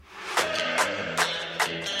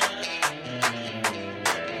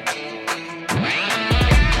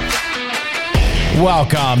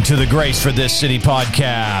Welcome to the Grace for This City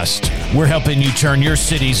podcast. We're helping you turn your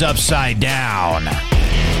cities upside down.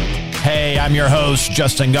 Hey, I'm your host,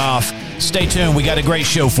 Justin Goff. Stay tuned. We got a great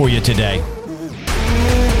show for you today.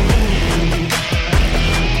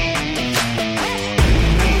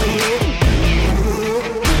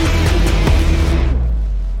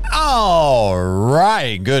 All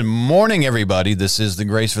right. Good morning, everybody. This is the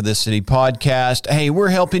Grace for This City podcast. Hey, we're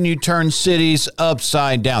helping you turn cities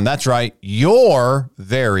upside down. That's right. Your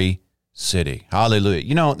very city. Hallelujah.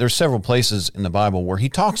 You know, there's several places in the Bible where he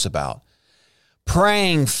talks about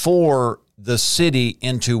praying for the city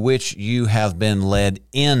into which you have been led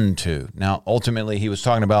into. Now, ultimately, he was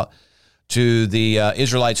talking about to the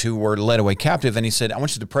Israelites who were led away captive, and he said, I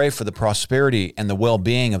want you to pray for the prosperity and the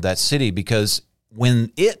well-being of that city, because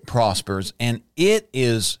when it prospers and it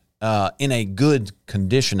is in a good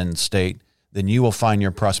condition and state, then you will find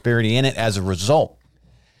your prosperity in it as a result.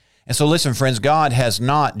 And so listen, friends, God has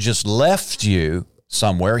not just left you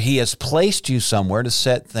somewhere. He has placed you somewhere to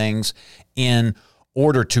set things in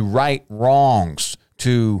order, to right wrongs,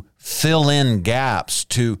 to fill in gaps,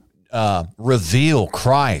 to reveal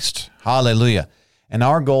Christ. Hallelujah. And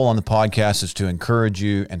our goal on the podcast is to encourage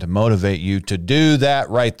you and to motivate you to do that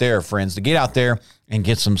right there, friends, to get out there and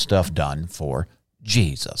get some stuff done for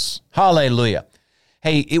Jesus. Hallelujah.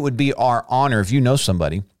 Hey, it would be our honor if you know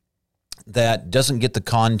somebody that doesn't get the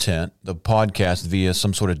content, the podcast, via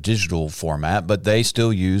some sort of digital format, but they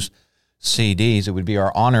still use CDs. It would be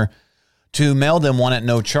our honor to mail them one at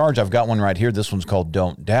no charge. I've got one right here. This one's called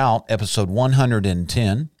Don't Doubt, episode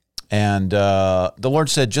 110. And the Lord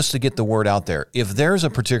said, just to get the word out there, if there's a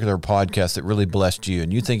particular podcast that really blessed you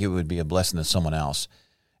and you think it would be a blessing to someone else,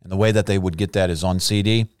 and the way that they would get that is on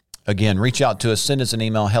CD, again, reach out to us, send us an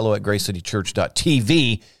email,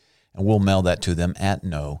 hello@gracecitychurch.tv, and we'll mail that to them at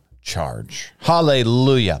no charge.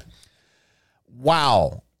 Hallelujah.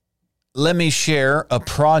 Wow. Let me share a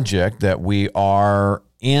project that we are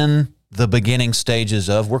in the beginning stages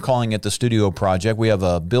of. We're calling it the Studio Project. We have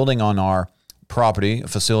a building on our property, a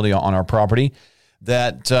facility on our property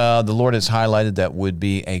that the Lord has highlighted that would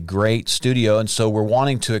be a great studio. And so we're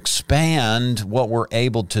wanting to expand what we're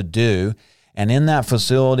able to do. And in that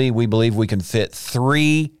facility, we believe we can fit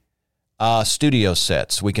 3 studio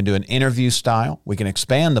sets. We can do an interview style. We can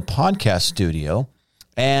expand the podcast studio.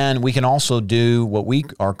 And we can also do what we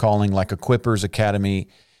are calling like Equippers Academy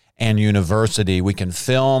and University. We can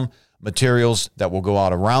film materials that will go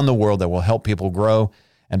out around the world that will help people grow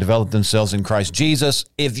and develop themselves in Christ Jesus.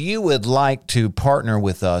 If you would like to partner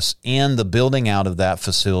with us in the building out of that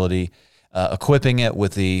facility, equipping it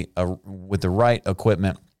with the right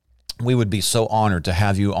equipment, we would be so honored to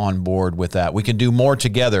have you on board with that. We can do more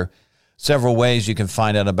together. Several ways you can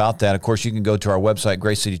find out about that. Of course, you can go to our website,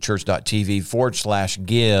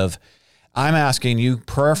 gracecitychurch.tv/give. I'm asking you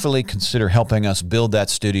prayerfully consider helping us build that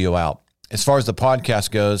studio out. As far as the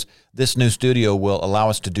podcast goes, this new studio will allow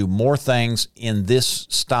us to do more things in this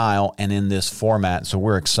style and in this format, so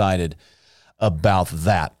we're excited about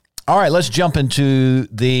that. All right, let's jump into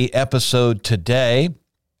the episode today,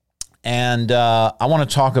 and I want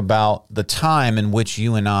to talk about the time in which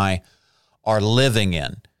you and I are living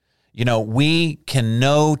in. You know, we can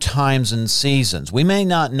know times and seasons. We may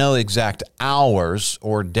not know exact hours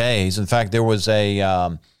or days. In fact, there was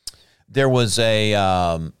an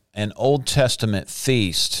Old Testament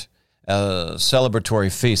feast,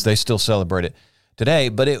 celebratory feast. They still celebrate it today,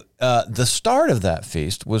 but the start of that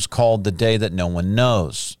feast was called the Day That No One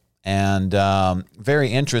Knows. And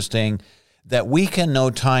very interesting that we can know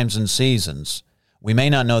times and seasons. We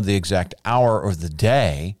may not know the exact hour or the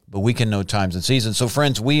day, but we can know times and seasons. So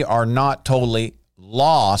friends, we are not totally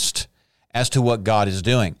lost as to what God is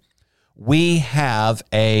doing. We have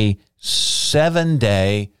a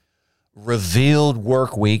 7-day revealed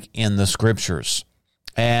work week in the scriptures.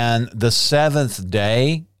 And the 7th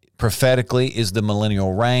day prophetically is the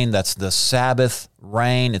millennial reign. That's the Sabbath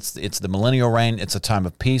reign. It's the millennial reign. It's a time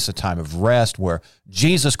of peace, a time of rest where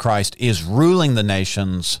Jesus Christ is ruling the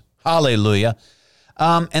nations. Hallelujah.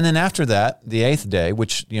 And then after that, the 8th day,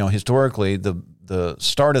 which, you know, historically the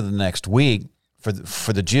start of the next week for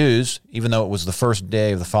the Jews, even though it was the first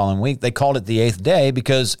day of the following week, they called it the 8th day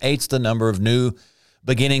because 8's the number of new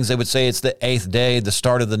beginnings. They would say it's the 8th day, the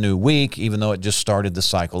start of the new week, even though it just started the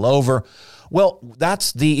cycle over. Well,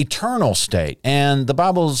 that's the eternal state. And the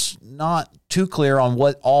Bible's not too clear on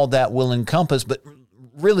what all that will encompass, but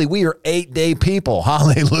really we are 8-day people.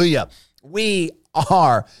 Hallelujah. We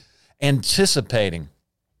are anticipating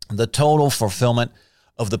the total fulfillment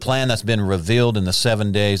of the plan that's been revealed in the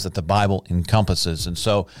 7 days that the Bible encompasses. And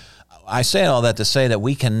so I say all that to say that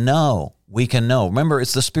we can know. Remember,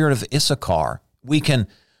 it's the spirit of Issachar We can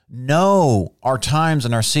know our times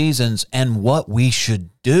and our seasons and what we should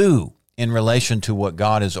do in relation to what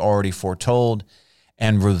God has already foretold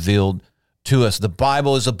and revealed to us. The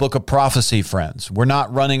Bible is a book of prophecy, friends. We're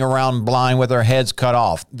not running around blind with our heads cut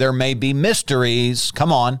off. There may be mysteries.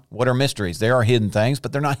 Come on, what are mysteries? They are hidden things,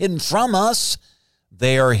 but they're not hidden from us.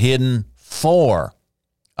 They are hidden for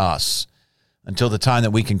us until the time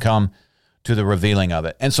that we can come to the revealing of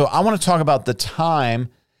it. And so I want to talk about the time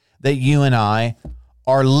that you and I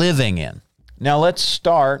are living in. Now let's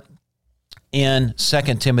start in 2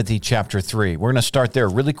 Timothy chapter 3. We're going to start there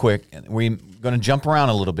really quick. We're going to jump around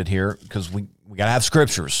a little bit here because we got to have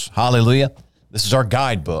scriptures. Hallelujah. This is our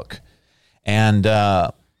guidebook. And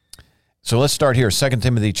so let's start here, 2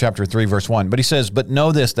 Timothy chapter 3, verse 1. But he says, but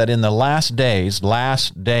know this, that in the last days,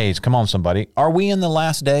 come on somebody, are we in the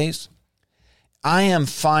last days? I am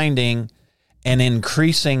finding an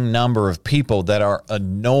increasing number of people that are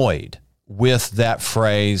annoyed with that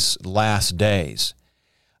phrase, last days.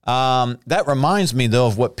 That reminds me, though,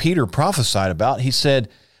 of what Peter prophesied about. He said,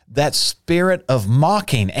 that spirit of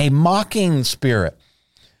mocking, a mocking spirit.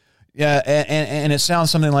 Yeah, and it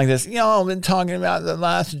sounds something like this. I've been talking about the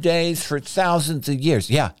last days for thousands of years.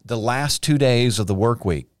 Yeah, the last 2 days of the work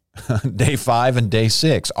week, day 5 and day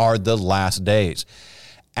 6, are the last days.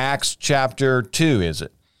 Acts chapter 2, is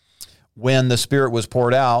it? When the Spirit was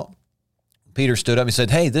poured out, Peter stood up and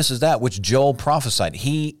said, hey, this is that which Joel prophesied.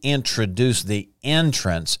 He introduced the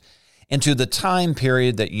entrance into the time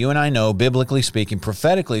period that you and I know, biblically speaking,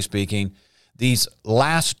 prophetically speaking, these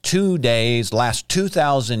last 2 days, last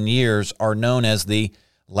 2,000 years are known as the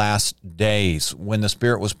last days. When the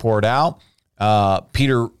Spirit was poured out,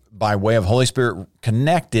 Peter, by way of Holy Spirit,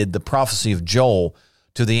 connected the prophecy of Joel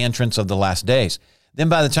to the entrance of the last days. Then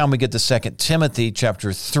by the time we get to 2 Timothy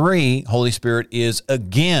chapter 3, Holy Spirit is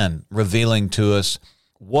again revealing to us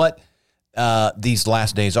what these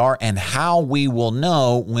last days are and how we will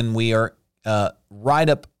know when we are right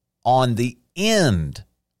up on the end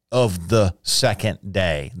of the second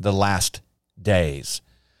day, the last days.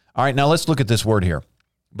 All right, now let's look at this word here.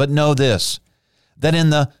 But know this, that in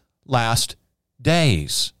the last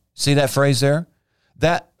days, see that phrase there?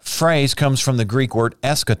 That phrase comes from the Greek word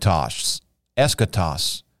eschatos.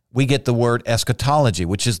 Eschatos. We get the word eschatology,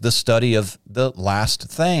 which is the study of the last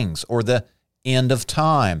things or the end of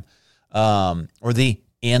time or the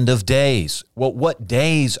end of days. Well, what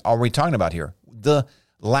days are we talking about here? The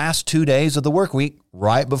last 2 days of the work week,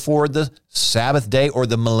 right before the Sabbath day or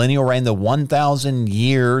the millennial reign, the 1,000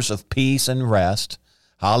 years of peace and rest.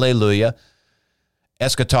 Hallelujah.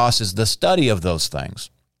 Eschatos is the study of those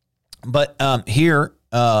things. But here,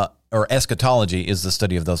 or eschatology is the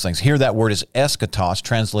study of those things. Here that word is eschatos,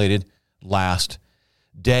 translated last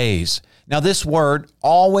days. Now this word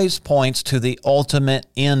always points to the ultimate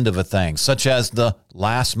end of a thing, such as the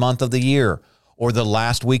last month of the year, or the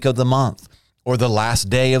last week of the month, or the last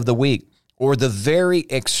day of the week, or the very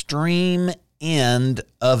extreme end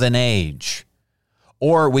of an age.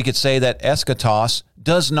 Or we could say that eschatos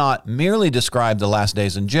does not merely describe the last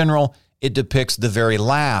days in general, it depicts the very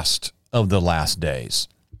last of the last days.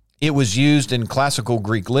 It was used in classical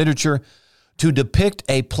Greek literature to depict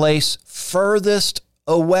a place furthest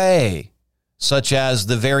away, such as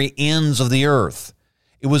the very ends of the earth.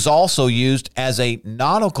 It was also used as a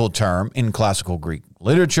nautical term in classical Greek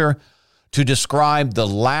literature to describe the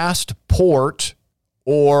last port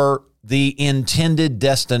or the intended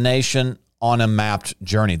destination on a mapped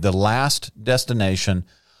journey. The last destination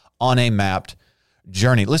on a mapped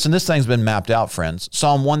journey. Listen, this thing's been mapped out, friends.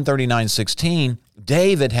 Psalm 139:16,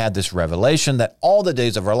 David had this revelation that all the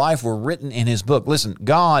days of our life were written in his book. Listen,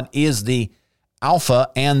 God is the Alpha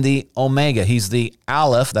and the Omega. He's the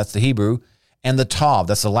Aleph, that's the Hebrew, and the Tav,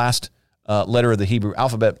 that's the last letter of the Hebrew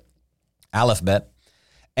alphabet.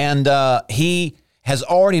 And he has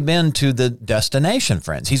already been to the destination,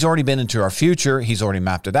 friends. He's already been into our future. He's already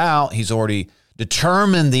mapped it out. He's already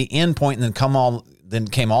determined the end point and then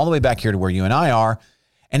came all the way back here to where you and I are.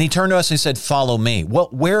 And he turned to us and he said, follow me. Well,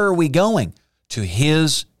 where are we going? To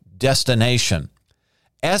his destination.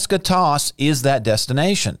 Eschatos is that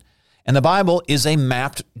destination. And the Bible is a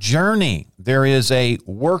mapped journey. There is a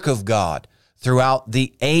work of God throughout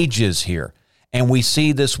the ages here. And we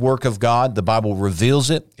see this work of God. The Bible reveals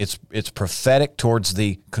it. It's prophetic towards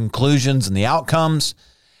the conclusions and the outcomes.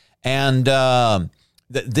 And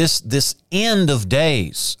this end of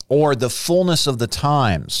days, or the fullness of the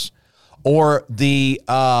times, or the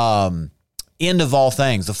end of all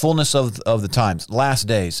things, the fullness of the times, last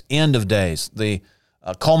days, end of days, the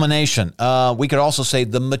culmination. We could also say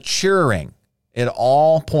the maturing. It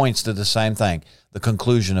all points to the same thing, the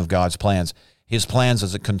conclusion of God's plans, his plans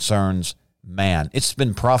as it concerns man. It's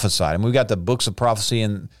been prophesied. And we've got the books of prophecy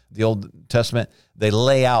in the Old Testament. They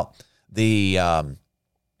lay out the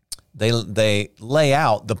they lay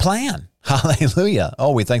out the plan. Hallelujah.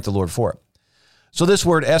 Oh, we thank the Lord for it. So this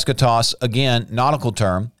word eschatos, again, nautical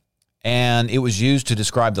term, and it was used to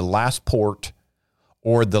describe the last port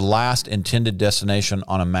or the last intended destination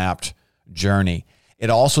on a mapped journey. It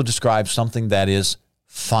also describes something that is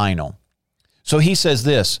final. So he says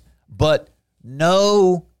this, but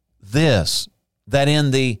know this, that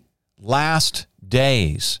in the last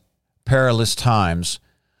days, perilous times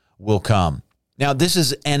will come. Now, this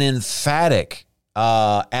is an emphatic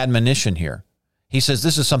admonition here. He says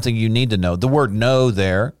this is something you need to know. The word know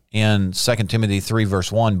there in 2 Timothy 3,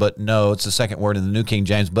 verse 1, but know, it's the second word in the New King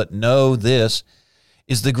James, but know this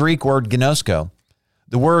is the Greek word gnosko.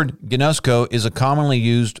 The word gnosko is a commonly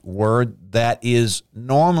used word that is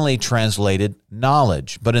normally translated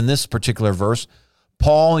knowledge. But in this particular verse,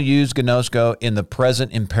 Paul used gnosko in the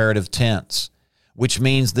present imperative tense, which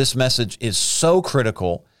means this message is so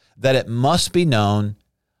critical that it must be known,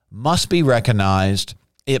 must be recognized,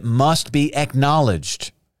 it must be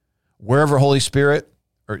acknowledged. Whatever Holy Spirit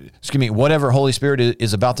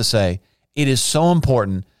is about to say, it is so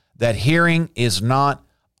important that hearing is not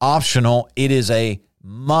optional. It is a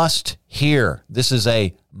must hear. This is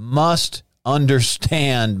a must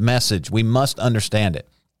understand message. We must understand it.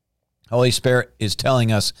 Holy Spirit is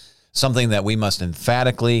telling us something that we must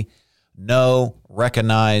emphatically know,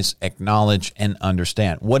 recognize, acknowledge, and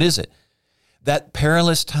understand. What is it? That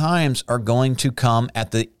perilous times are going to come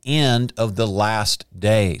at the end of the last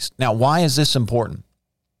days. Now, why is this important?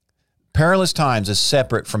 Perilous times is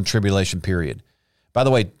separate from tribulation period. By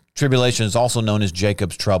the way, tribulation is also known as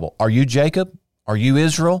Jacob's trouble. Are you Jacob? Are you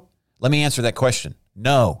Israel? Let me answer that question.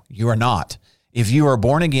 No, you are not. If you are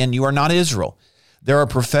born again, you are not Israel. There are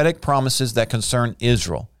prophetic promises that concern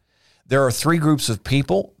Israel. There are three groups of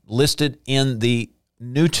people listed in the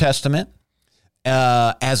New Testament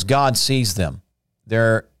as God sees them.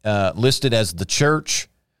 They're listed as the church,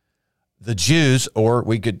 the Jews, or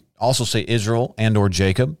we could also say Israel and or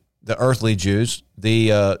Jacob, the earthly Jews,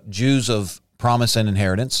 the Jews of promise and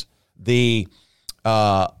inheritance, the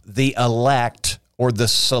elect or the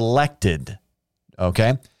selected,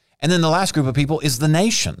 okay? And then the last group of people is the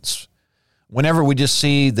nations. Whenever we just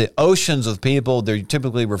see the oceans of people, they're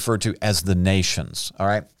typically referred to as the nations, all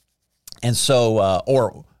right? And so,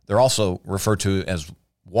 or they're also referred to as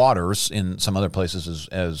waters in some other places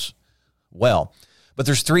as well. But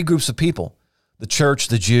there's three groups of people, the church,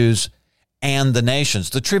 the Jews, and the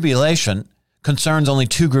nations. The tribulation concerns only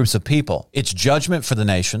two groups of people. It's judgment for the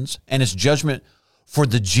nations, and it's judgment for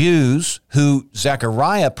the Jews who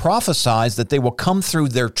Zechariah prophesies that they will come through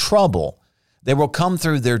their trouble. They will come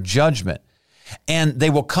through their judgment. And they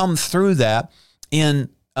will come through that in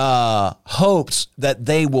hopes that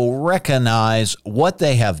they will recognize what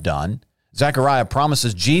they have done. Zechariah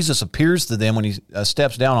promises Jesus appears to them when he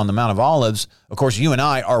steps down on the Mount of Olives. Of course, you and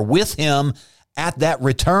I are with him at that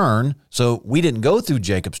return. So we didn't go through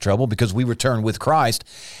Jacob's trouble because we returned with Christ.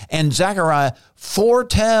 And Zechariah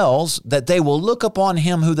foretells that they will look upon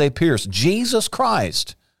him who they pierced. Jesus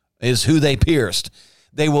Christ is who they pierced.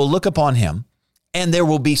 They will look upon him, and there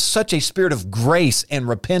will be such a spirit of grace and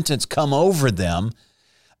repentance come over them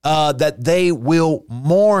that they will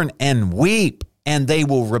mourn and weep, and they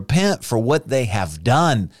will repent for what they have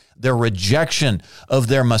done, their rejection of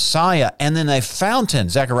their Messiah. And then a fountain,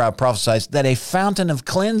 Zechariah prophesies, that a fountain of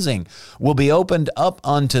cleansing will be opened up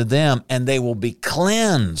unto them, and they will be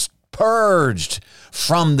cleansed, purged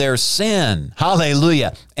from their sin.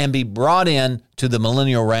 Hallelujah. And be brought in to the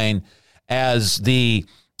millennial reign as the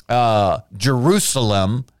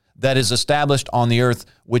Jerusalem that is established on the earth,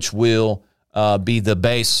 which will be the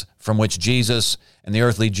base from which Jesus and the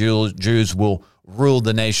earthly Jews will rule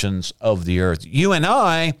the nations of the earth. You and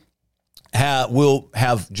I will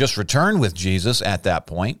have just returned with Jesus at that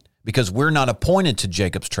point because we're not appointed to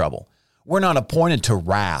Jacob's trouble. We're not appointed to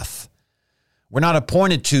wrath. We're not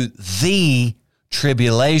appointed to the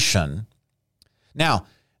tribulation. Now,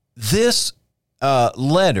 this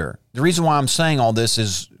letter, the reason why I'm saying all this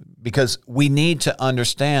is because we need to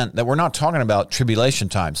understand that we're not talking about tribulation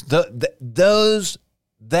times.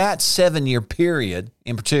 That 7-year period,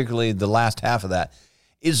 in particularly the last half of that,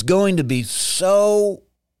 is going to be so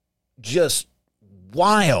just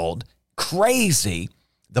wild, crazy.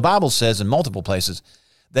 The Bible says in multiple places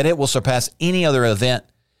that it will surpass any other event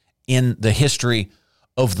in the history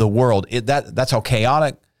of the world. That's how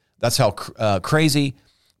chaotic, that's how crazy.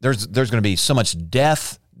 There's going to be so much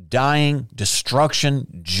death, dying,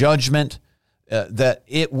 destruction, judgment, that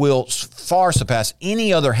it will far surpass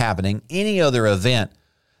any other happening, any other event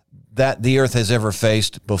that the earth has ever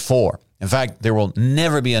faced before. In fact, there will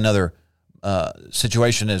never be another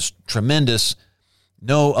situation as tremendous,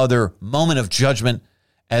 no other moment of judgment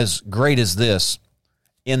as great as this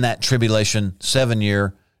in that tribulation,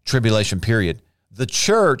 7-year tribulation period. The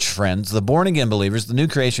church, friends, the born-again believers, the new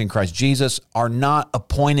creation in Christ Jesus, are not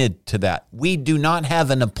appointed to that. We do not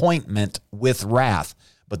have an appointment with wrath,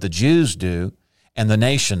 but the Jews do and the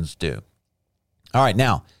nations do. All right,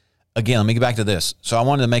 now, again, let me get back to this. So I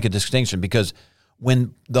wanted to make a distinction because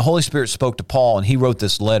when the Holy Spirit spoke to Paul and he wrote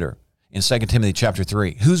this letter in 2 Timothy chapter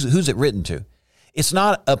 3, who's it written to? It's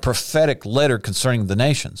not a prophetic letter concerning the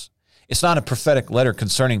nations. It's not a prophetic letter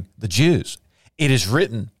concerning the Jews. It is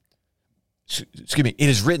written to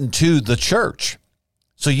the church.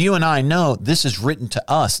 So you and I know this is written to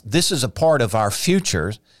us. This is a part of our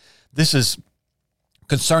future. This is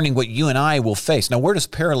concerning what you and I will face. Now, where does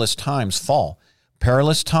perilous times fall?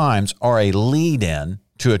 Perilous times are a lead-in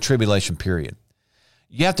to a tribulation period.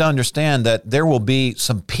 You have to understand that there will be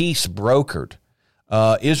some peace brokered.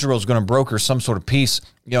 Israel's going to broker some sort of peace.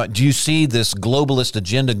 Do you see this globalist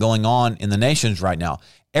agenda going on in the nations right now?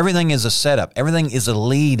 Everything is a setup. Everything is a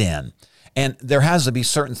lead-in. And there has to be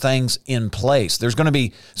certain things in place. There's going to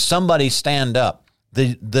be somebody stand up.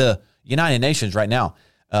 The United Nations right now,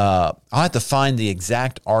 I'll have to find the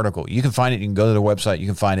exact article. You can find it. You can go to their website. You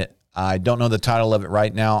can find it. I don't know the title of it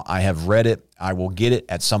right now. I have read it. I will get it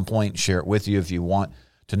at some point, share it with you if you want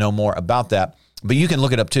to know more about that. But you can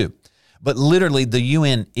look it up too. But literally, the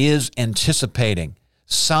UN is anticipating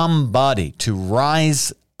somebody to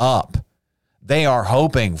rise up. They are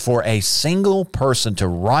hoping for a single person to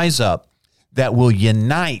rise up that will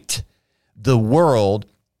unite the world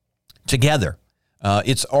together.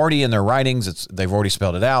 It's already in their writings. They've already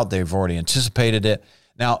spelled it out. They've already anticipated it.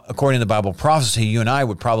 Now, according to Bible prophecy, you and I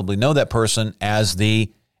would probably know that person as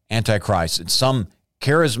the Antichrist. It's some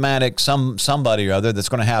charismatic, somebody or other that's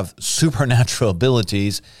going to have supernatural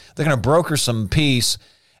abilities. They're going to broker some peace.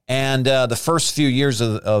 And the first few years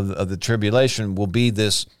of the tribulation will be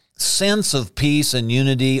this sense of peace and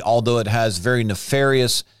unity, although it has very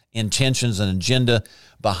nefarious intentions and agenda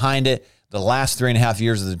behind it. The last 3.5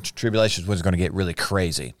 years of the tribulation was going to get really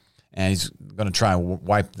crazy. And he's going to try and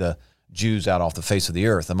wipe the Jews out off the face of the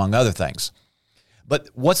earth, among other things. But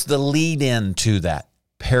what's the lead in to that?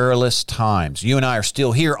 Perilous times. You and I are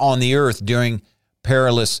still here on the earth during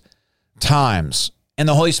perilous times. And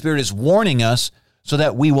the Holy Spirit is warning us so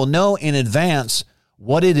that we will know in advance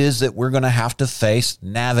what it is that we're going to have to face,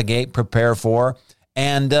 navigate, prepare for,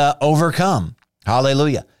 and overcome.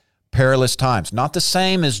 Hallelujah. Perilous times. Not the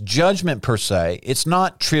same as judgment per se. It's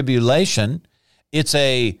not tribulation. It's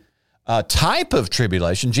a type of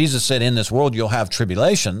tribulation. Jesus said, in this world you'll have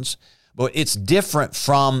tribulations, but it's different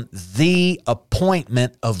from the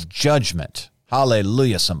appointment of judgment.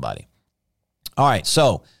 Hallelujah, somebody. All right,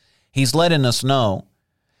 so he's letting us know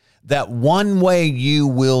that one way you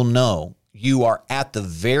will know you are at the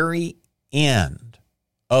very end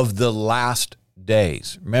of the last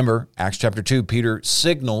days. Remember, Acts chapter 2, Peter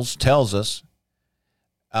tells us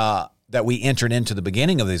that we entered into the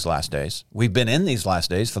beginning of these last days. We've been in these last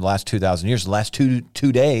days for the last 2,000 years. The last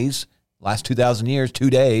two days, last 2,000 years, 2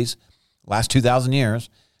 days, last 2,000 years.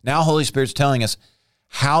 Now Holy Spirit's telling us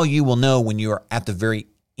how you will know when you are at the very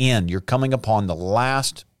end. You're coming upon the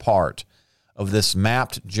last part of this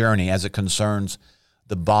mapped journey as it concerns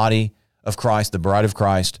the body of Christ, the bride of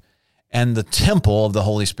Christ, and the temple of the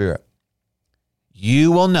Holy Spirit.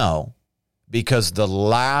 You will know because the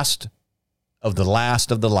last of the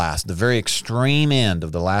last of the last, the very extreme end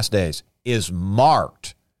of the last days, is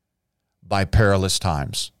marked by perilous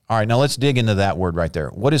times. All right, now let's dig into that word right there.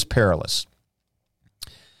 What is perilous?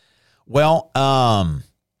 Well,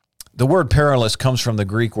 the word perilous comes from the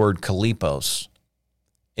Greek word kalipos.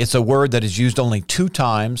 It's a word that is used only 2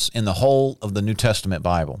 times in the whole of the New Testament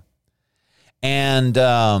Bible. And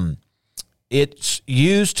it's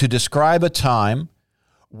used to describe a time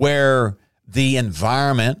where the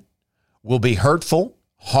environment will be hurtful,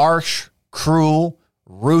 harsh, cruel,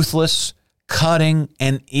 ruthless, cutting,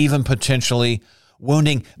 and even potentially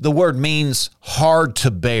wounding. The word means hard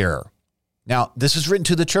to bear. Now, this is written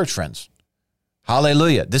to the church, friends.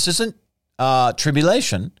 Hallelujah. This isn't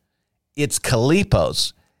tribulation. It's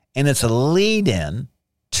kalipos, and it's a lead-in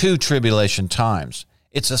to tribulation times.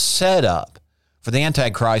 It's a setup for the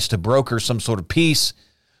Antichrist to broker some sort of peace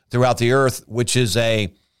throughout the earth, which is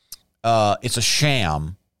it's a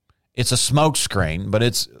sham. It's a smokescreen, but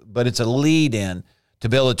it's a lead-in to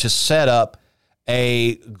be able to set up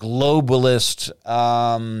a globalist,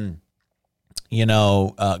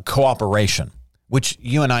 cooperation, which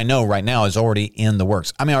you and I know right now is already in the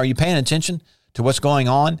works. I mean, are you paying attention to what's going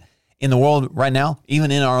on? in the world right now,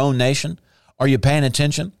 even in our own nation? Are you paying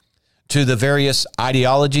attention to the various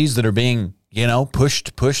ideologies that are being,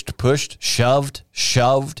 pushed,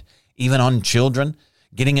 shoved, even on children,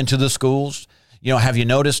 getting into the schools? Have you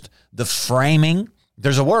noticed the framing?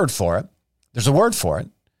 There's a word for it.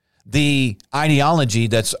 The ideology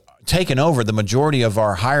that's taken over the majority of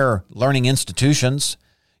our higher learning institutions,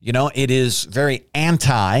 it is very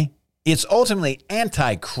it's ultimately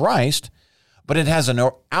anti-Christ, but it has an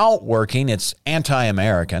outworking. It's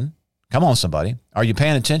anti-American. Come on, somebody. Are you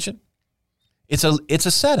paying attention? It's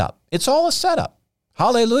a setup. It's all a setup.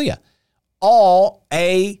 Hallelujah. All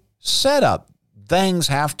a setup. Things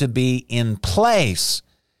have to be in place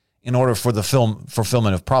in order for the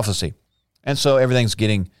fulfillment of prophecy. And so everything's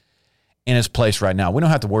getting in its place right now. We don't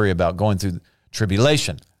have to worry about going through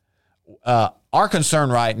tribulation. Our concern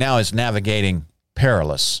right now is navigating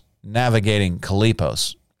Perilous, navigating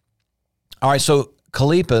Perilous. All right, so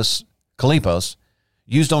Perilous,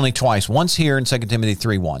 used only twice, once here in 2 Timothy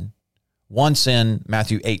 3:1, once in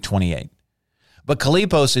Matthew 8:28. But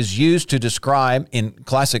Perilous is used to describe, in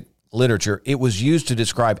classic literature, it was used to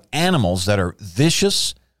describe animals that are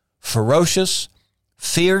vicious, ferocious,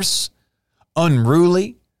 fierce,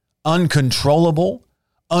 unruly, uncontrollable,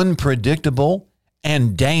 unpredictable,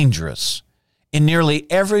 and dangerous. In nearly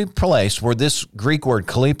every place where this Greek word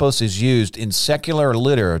Perilous is used in secular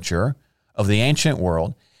literature of the ancient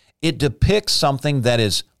world, it depicts something that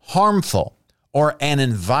is harmful or an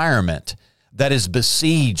environment that is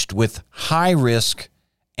besieged with high risk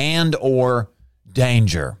and or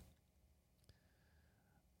danger.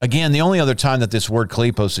 Again, the only other time that this word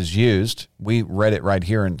Perilous is used, we read it right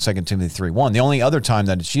here in 2 Timothy 3:1. The only other time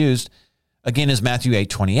that it's used, again, is Matthew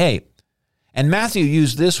 8:28. And Matthew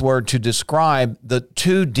used this word to describe the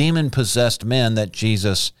two demon-possessed men that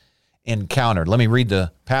Jesus encountered. Let me read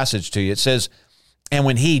the passage to you. It says, "And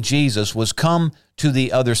when he, Jesus, was come to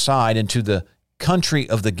the other side into the country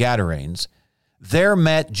of the Gadarenes, there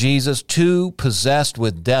met Jesus two possessed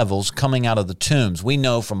with devils coming out of the tombs." We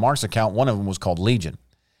know from Mark's account, one of them was called Legion.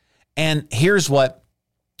 And here's what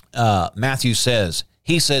Matthew says.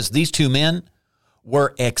 He says these two men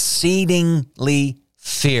were exceedingly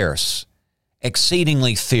fierce.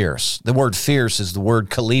 Exceedingly fierce. The word fierce is the word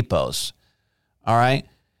Perilous. All right?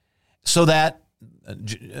 So that,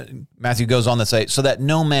 Matthew goes on to say, so that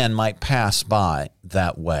no man might pass by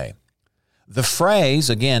that way. The phrase,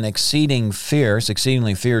 again, exceedingly fierce,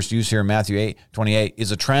 used here in Matthew 8:28,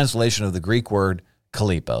 is a translation of the Greek word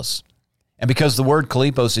Perilous. And because the word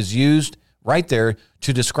Perilous is used right there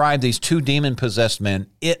to describe these two demon-possessed men,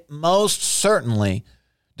 it most certainly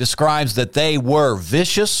describes that they were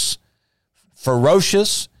vicious,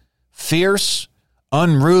 ferocious, fierce,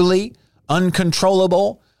 unruly,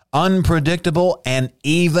 uncontrollable, unpredictable, and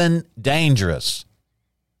even dangerous.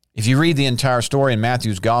 If you read the entire story in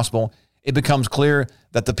Matthew's gospel, it becomes clear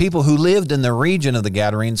that the people who lived in the region of the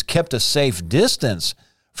Gadarenes kept a safe distance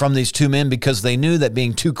from these two men because they knew that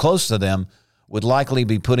being too close to them would likely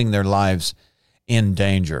be putting their lives in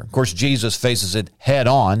danger. Of course, Jesus faces it head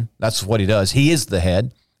on. That's what he does. He is the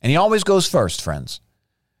head, and he always goes first, friends.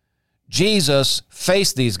 Jesus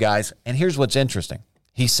faced these guys, and here's what's interesting.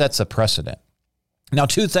 He sets a precedent. Now,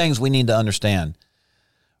 two things we need to understand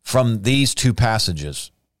from these two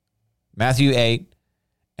passages, Matthew 8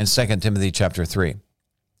 and 2 Timothy chapter 3.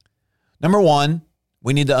 Number one,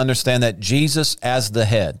 we need to understand that Jesus as the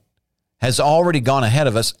head has already gone ahead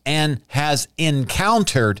of us and has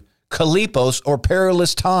encountered Perilous or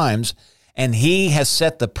perilous times, and he has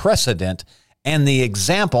set the precedent and the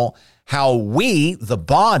example how we, the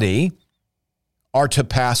body, are to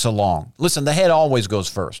pass along. Listen, the head always goes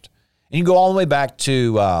first. And you go all the way back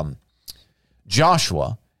to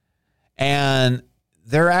Joshua, and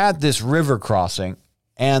they're at this river crossing,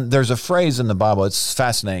 and there's a phrase in the Bible, it's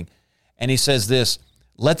fascinating, and he says this,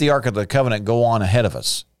 "Let the Ark of the Covenant go on ahead of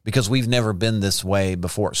us, because we've never been this way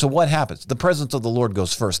before." So what happens? The presence of the Lord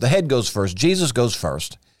goes first. The head goes first. Jesus goes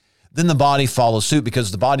first. Then the body follows suit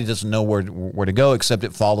because the body doesn't know where to go except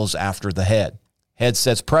it follows after the head. Head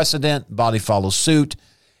sets precedent. Body follows suit.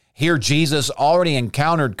 Here Jesus already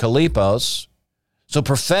encountered Perilous. So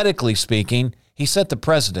prophetically speaking, he set the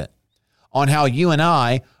precedent on how you and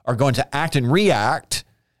I are going to act and react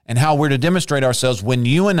and how we're to demonstrate ourselves when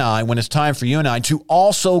it's time for you and I to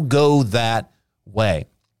also go that way.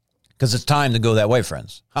 Because it's time to go that way,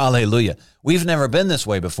 friends. Hallelujah. We've never been this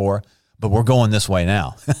way before, but we're going this way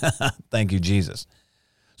now. Thank you, Jesus.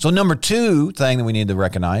 So number two thing that we need to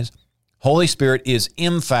recognize, Holy Spirit is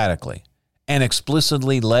emphatically and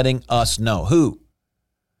explicitly letting us know. Who?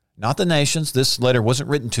 Not the nations. This letter wasn't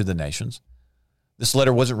written to the nations. This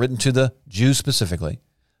letter wasn't written to the Jews specifically.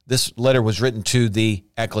 This letter was written to the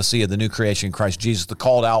ecclesia, the new creation in Christ Jesus, the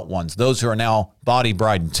called out ones, those who are now body,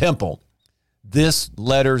 bride, and temple. This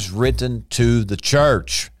letter's written to the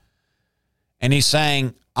church. And he's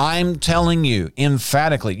saying, I'm telling you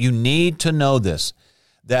emphatically, you need to know this,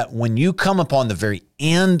 that when you come upon the very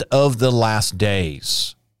end of the last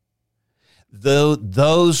days,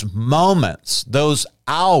 those moments, those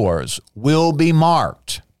hours will be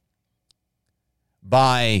marked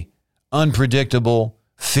by unpredictable,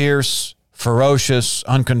 fierce, ferocious,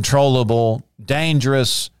 uncontrollable,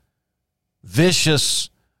 dangerous, vicious,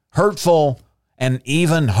 hurtful, and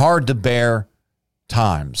even hard to bear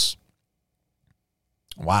times.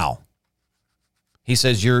 Wow. He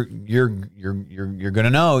says you're going to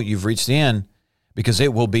know you've reached the end because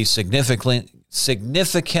it will be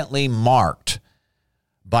significantly marked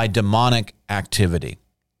by demonic activity.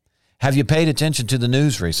 Have you paid attention to the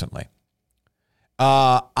news recently?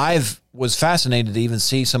 I was fascinated to even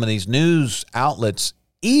see some of these news outlets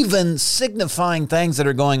even signifying things that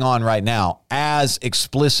are going on right now as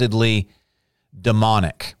explicitly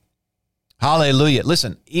demonic. Hallelujah.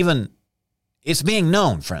 Listen, even it's being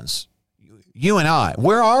known, friends. You and I,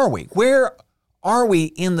 where are we? Where are we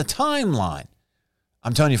in the timeline?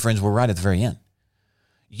 I'm telling you, friends, we're right at the very end.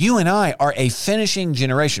 You and I are a finishing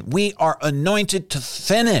generation. We are anointed to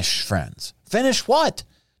finish, friends. Finish what?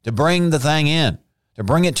 To bring the thing in, to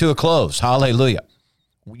bring it to a close. Hallelujah.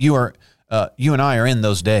 You and I are in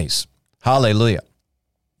those days. Hallelujah.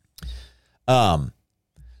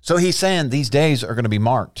 So he's saying these days are going to be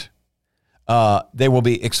marked. They will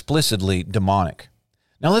be explicitly demonic.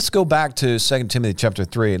 Now let's go back to 2 Timothy chapter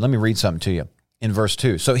 3. Let me read something to you in verse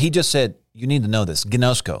 2. So he just said, you need to know this,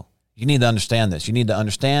 gnosko. You need to understand this. You need to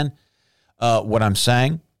understand what I'm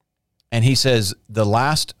saying. And he says, the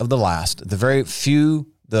last of the last,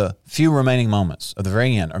 the few remaining moments of the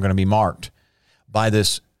very end are going to be marked by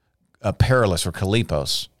this Perilous or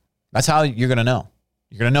Kalipos. That's how you're going to know.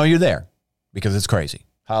 You're going to know you're there because it's crazy.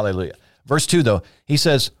 Hallelujah. Verse 2, though, he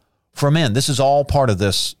says, for men, this is all part of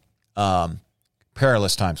this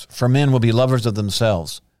perilous times. For men will be lovers of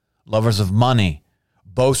themselves, lovers of money,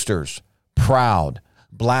 boasters, proud,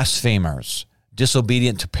 blasphemers,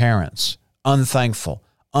 disobedient to parents, unthankful,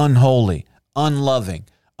 unholy, unloving,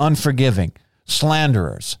 unforgiving,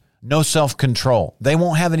 slanderers, no self-control. They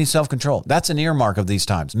won't have any self-control. That's an earmark of these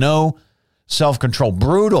times. No self-control.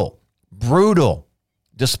 Brutal,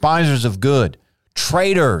 despisers of good,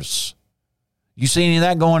 traitors. You see any of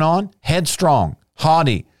that going on? Headstrong,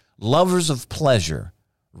 haughty, lovers of pleasure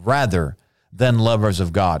rather than lovers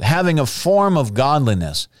of God, having a form of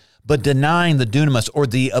godliness, but denying the dunamis or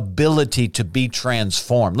the ability to be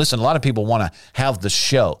transformed. Listen, a lot of people want to have the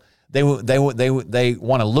show. They want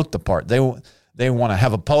to look the part. They want to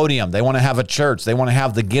have a podium. They want to have a church. They want to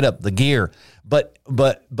have the get up, the gear. But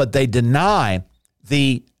they deny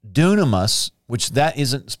the dunamis, which that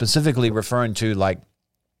isn't specifically referring to like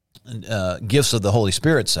gifts of the Holy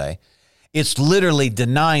Spirit, say. It's literally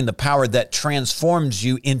denying the power that transforms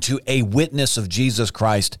you into a witness of Jesus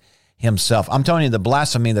Christ himself. I'm telling you, the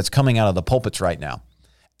blasphemy that's coming out of the pulpits right now,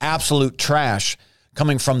 absolute trash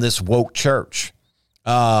coming from this woke church.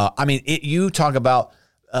 You talk about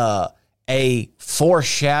a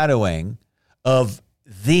foreshadowing of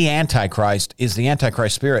the Antichrist is the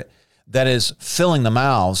Antichrist spirit that is filling the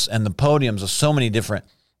mouths and the podiums of so many different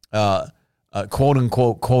quote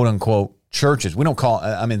unquote churches. We don't call,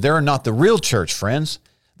 they're not the real church, friends.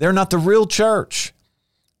 They're not the real church.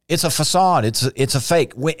 It's a facade. It's a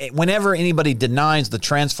fake. Whenever anybody denies the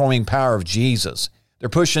transforming power of Jesus, they're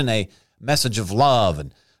pushing a message of love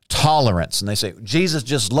and tolerance. And they say, Jesus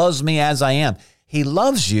just loves me as I am. He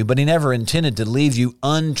loves you, but he never intended to leave you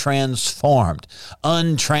untransformed,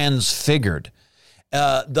 untransfigured.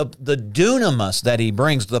 The dunamis that he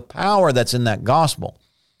brings, the power that's in that gospel,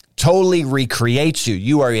 totally recreates you.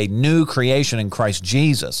 You are a new creation in Christ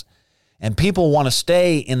Jesus. And people want to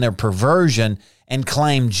stay in their perversion and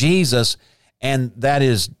claim Jesus, and that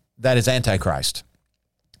is Antichrist.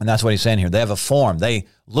 And that's what he's saying here. They have a form. They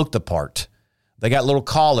look the part. They got little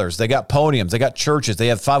collars. They got podiums. They got churches. They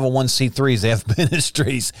have 501c3s. They have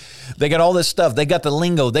ministries. They got all this stuff. They got the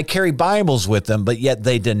lingo. They carry Bibles with them, but yet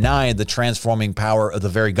they deny the transforming power of the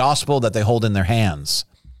very gospel that they hold in their hands.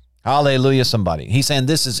 Hallelujah, somebody. He's saying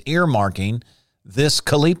this is earmarking this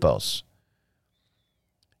Kalipos.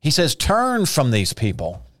 He says, turn from these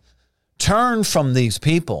people. Turn from these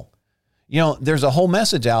people. You know, there's a whole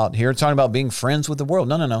message out here talking about being friends with the world.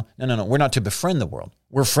 No. We're not to befriend the world.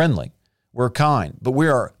 We're friendly. We're kind. But we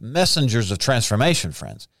are messengers of transformation,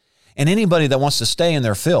 friends. And anybody that wants to stay in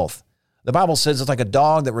their filth, the Bible says it's like a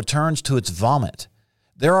dog that returns to its vomit.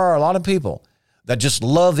 There are a lot of people that just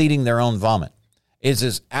love eating their own vomit. It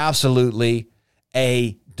is absolutely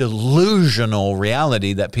a delusional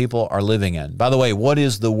reality that people are living in. By the way, what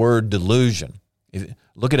is the word delusion?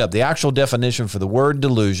 Look it up. The actual definition for the word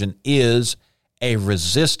delusion is a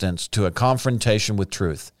resistance to a confrontation with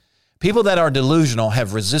truth. People that are delusional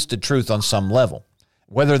have resisted truth on some level,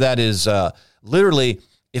 whether that is literally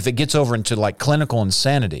if it gets over into like clinical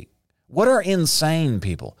insanity. What are insane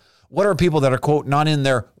people? What are people that are, quote, not in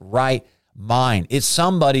their right mind? It's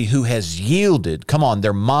somebody who has yielded, come on,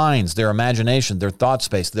 their minds, their imagination, their thought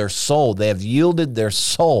space, their soul. They have yielded their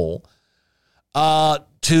soul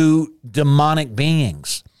to demonic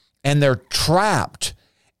beings, and they're trapped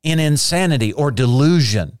in insanity or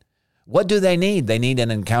delusion. What do they need? They need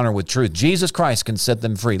an encounter with truth. Jesus Christ can set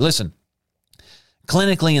them free. Listen,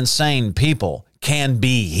 clinically insane people can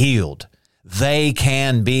be healed. They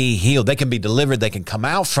can be healed. They can be delivered. They can come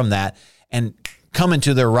out from that and come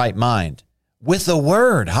into their right mind with the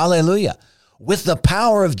word. Hallelujah. With the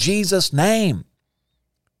power of Jesus' name.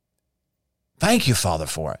 Thank you, Father,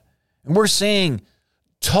 for it. And we're seeing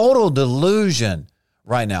total delusion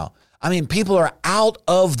right now. I mean, people are out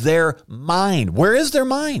of their mind. Where is their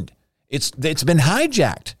mind? It's been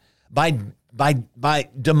hijacked by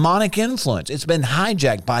demonic influence. It's been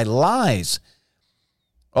hijacked by lies.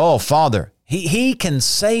 Oh, Father, He can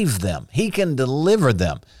save them. He can deliver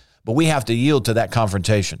them. But we have to yield to that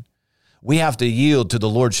confrontation. We have to yield to the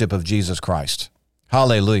lordship of Jesus Christ.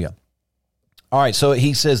 Hallelujah. All right, so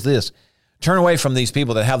he says this: turn away from these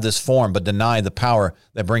people that have this form but deny the power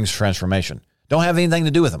that brings transformation. Don't have anything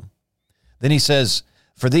to do with them. Then he says,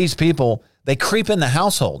 for these people, they creep in the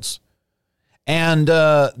households and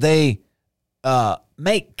they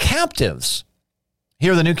make captives.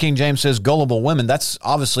 Here the New King James says gullible women. That's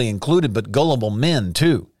obviously included, but gullible men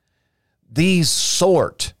too. These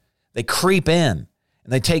sort, they creep in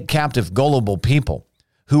and they take captive gullible people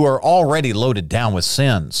who are already loaded down with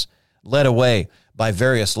sins, led away by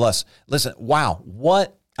various lusts. Listen, wow,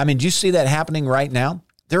 do you see that happening right now?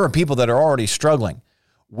 There are people that are already struggling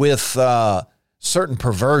with certain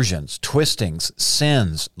perversions, twistings,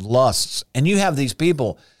 sins, lusts. And you have these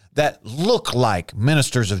people that look like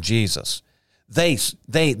ministers of Jesus. They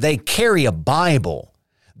carry a Bible.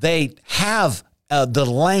 They have the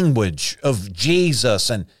language of Jesus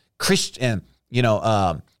and Christianese.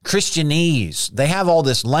 They have all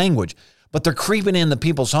this language, but they're creeping into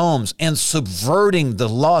people's homes and subverting the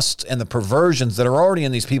lusts and the perversions that are already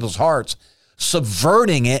in these people's hearts,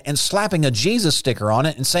 subverting it and slapping a Jesus sticker on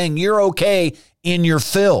it and saying, you're okay in your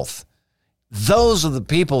filth. Those are the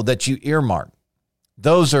people that you earmark.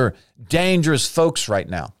 Those are dangerous folks right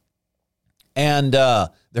now. And they're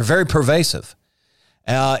very pervasive.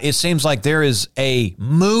 It seems like there is a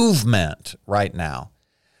movement right now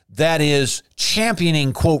that is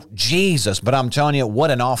championing, quote, Jesus. But I'm telling you,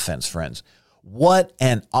 what an offense, friends. What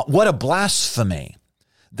a blasphemy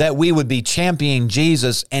that we would be championing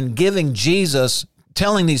Jesus and giving Jesus,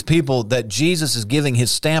 telling these people that Jesus is giving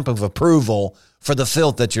his stamp of approval for the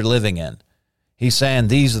filth that you're living in. He's saying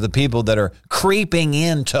these are the people that are creeping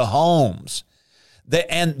into homes.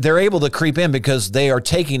 And they're able to creep in because they are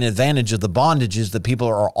taking advantage of the bondages that people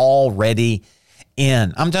are already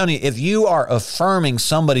in. I'm telling you, if you are affirming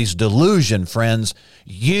somebody's delusion, friends,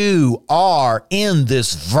 you are in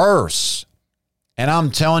this verse. And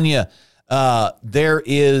I'm telling you, there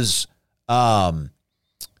is not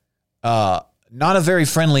a very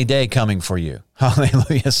friendly day coming for you.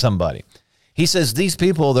 Hallelujah, somebody. He says these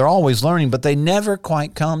people, they're always learning, but they never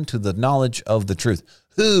quite come to the knowledge of the truth.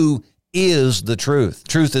 Who is the truth?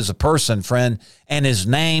 Truth is a person, friend, and his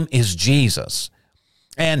name is Jesus.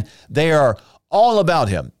 And they are all about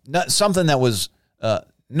him. Something that was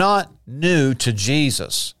not new to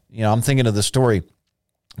Jesus. I'm thinking of the story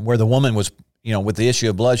where the woman was, with the issue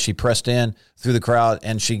of blood, she pressed in through the crowd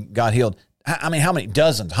and she got healed. I mean, how many?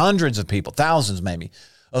 Dozens, hundreds of people, thousands maybe,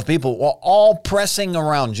 of people were all pressing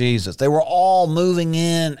around Jesus. They were all moving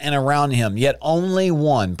in and around him, yet only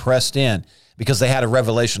one pressed in because they had a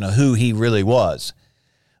revelation of who he really was.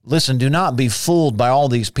 Listen, do not be fooled by all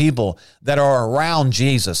these people that are around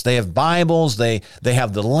Jesus. They have Bibles, they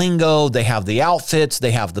have the lingo, they have the outfits,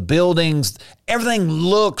 they have the buildings. Everything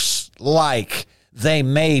looks like they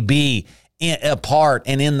may be a part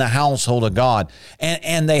and in the household of God.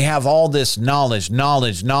 And they have all this knowledge, this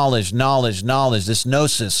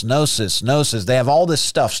gnosis. They have all this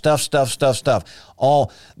stuff.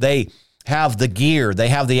 They have the gear, they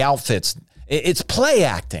have the outfits. It's play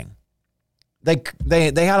acting. They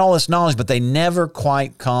had all this knowledge, but they never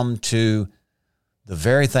quite come to the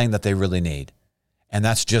very thing that they really need. And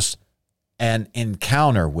that's just an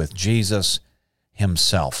encounter with Jesus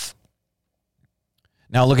himself.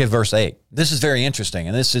 Now look at verse 8. This is very interesting,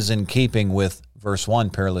 and this is in keeping with verse 1,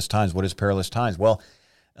 perilous times. What is perilous times? Well,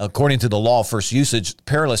 according to the law of first usage,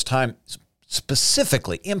 perilous time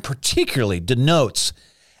specifically, in particularly, denotes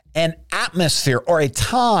an atmosphere or a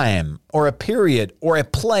time or a period or a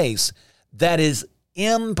place that is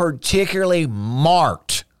in particularly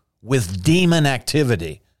marked with demon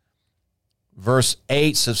activity. Verse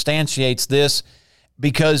 8 substantiates this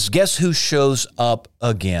because guess who shows up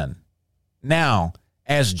again? Now,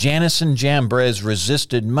 as Jannes and Jambres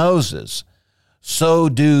resisted Moses, so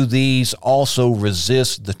do these also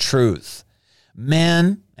resist the truth.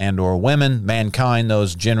 Men and or women, mankind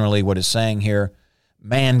knows generally what it's saying here,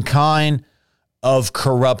 mankind of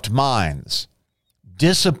corrupt minds,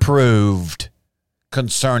 disapproved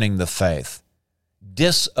concerning the faith,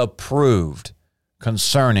 disapproved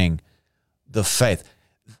concerning the faith.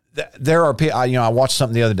 There are people, I watched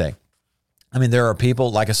something the other day. I mean, there are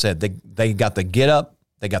people, like I said, they got the get up,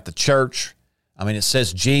 they got the church. I mean, it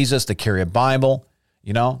says Jesus, they carry a Bible.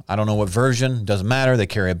 I don't know what version, doesn't matter. They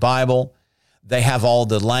carry a Bible. They have all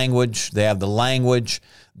the language. They have the language.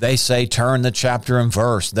 They say, turn the chapter and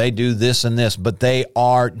verse. They do this and this, but they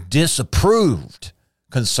are disapproved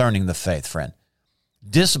concerning the faith, friend.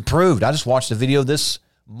 Disapproved. I just watched a video this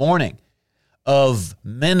morning of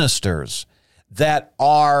ministers that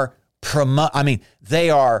are they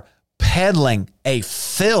are peddling a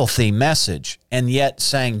filthy message and yet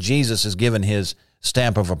saying Jesus has given his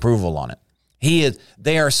stamp of approval on it.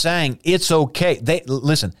 They are saying it's okay.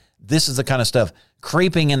 Listen, this is the kind of stuff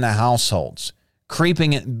creeping into households,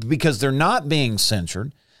 because they're not being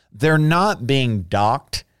censored. They're not being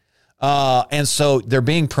docked. And so they're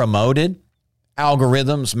being promoted.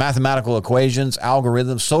 Algorithms, mathematical equations,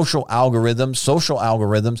 algorithms, social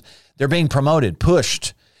algorithms. They're being promoted,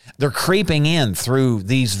 pushed. They're creeping in through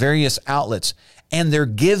these various outlets, and they're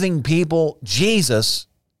giving people Jesus.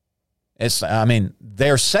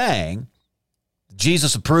 They're saying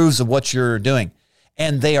Jesus approves of what you're doing,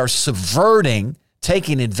 and they are subverting,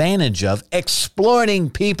 taking advantage of, exploiting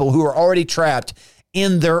people who are already trapped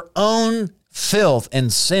in their own filth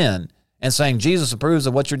and sin and saying Jesus approves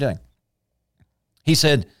of what you're doing. He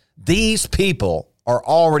said, these people are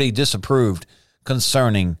already disapproved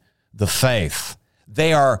concerning the faith.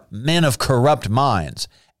 They are men of corrupt minds,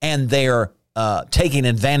 and they are taking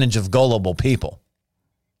advantage of gullible people.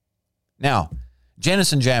 Now,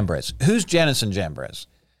 Jannes and Jambres. Who's Jannes and Jambres?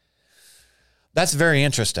 That's very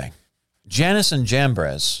interesting. Jannes and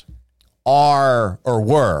Jambres are, or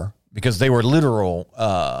were, because they were literal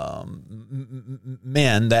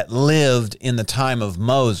men that lived in the time of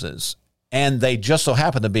Moses, and they just so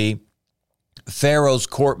happened to be Pharaoh's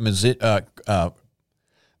court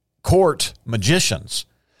magicians.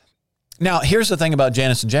 Now, here's the thing about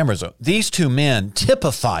Jannes and Jambres, though. These two men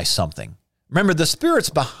typify something. Remember, the spirits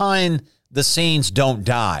behind the scenes don't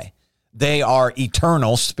die. They are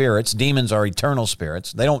eternal spirits. Demons are eternal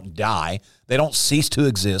spirits. They don't die. They don't cease to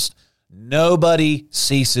exist. Nobody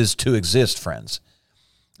ceases to exist, friends.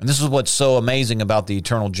 And this is what's so amazing about the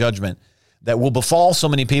eternal judgment that will befall so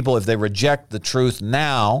many people if they reject the truth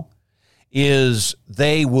now, is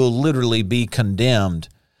they will literally be condemned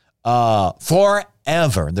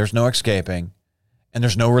forever. There's no escaping, and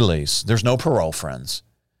there's no release. There's no parole, friends.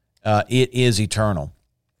 It is eternal.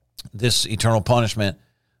 This eternal punishment,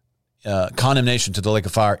 condemnation to the lake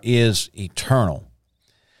of fire, is eternal.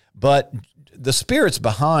 But the spirits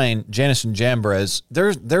behind Jannes and Jambres,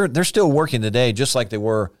 they're still working today, just like they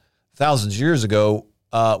were thousands of years ago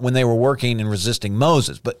when they were working and resisting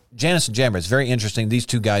Moses. But Jannes and Jambres, very interesting. These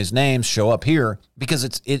two guys' names show up here because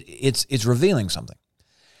it's revealing something.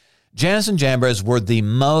 Jannes and Jambres were the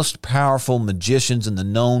most powerful magicians in the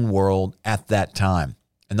known world at that time.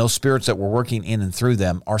 And those spirits that were working in and through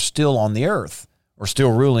them are still on the earth, or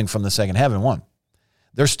still ruling from the second heaven one.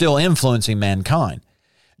 They're still influencing mankind.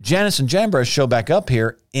 Jannes and Jambres show back up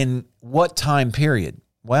here in what time period?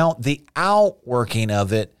 Well, the outworking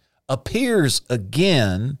of it appears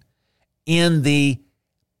again in the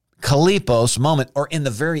Kalipos moment, or in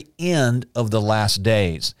the very end of the last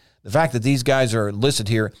days. The fact that these guys are listed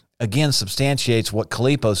here again substantiates what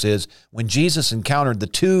Kalipos is. When Jesus encountered the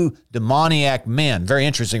two demoniac men, very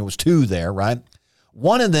interesting, it was two there, right?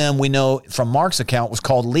 One of them, we know from Mark's account, was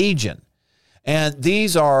called Legion. And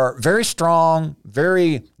these are very strong,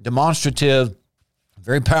 very demonstrative,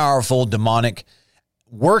 very powerful demonic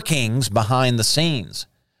workings behind the scenes.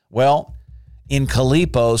 Well, in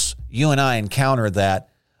Kalipos, you and I encounter that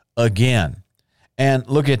again. And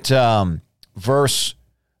look at verse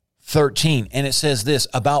 13, and it says this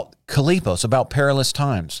about Kalipos, about perilous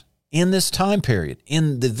times. In this time period,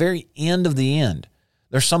 in the very end of the end,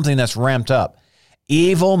 there's something that's ramped up.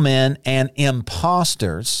 evil men and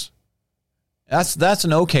imposters. That's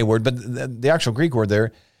an okay word, but the actual Greek word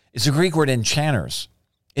there is the Greek word enchanters.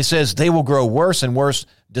 It says they will grow worse and worse,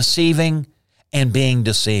 deceiving and being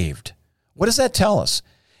deceived. What does that tell us?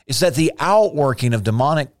 It's that the outworking of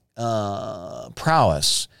demonic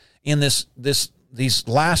prowess in these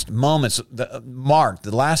last moments, the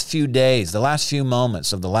last few days, the last few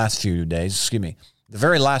moments of the last few days, the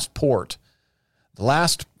very last port, the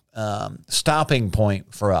last stopping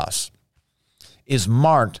point for us is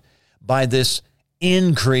marked by this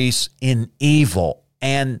increase in evil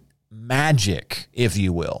and magic, if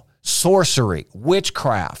you will, sorcery,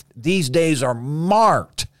 witchcraft. These days are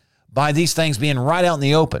marked by these things being right out in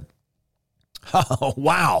the open. Oh,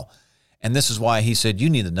 wow. And this is why he said, you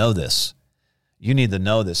need to know this. You need to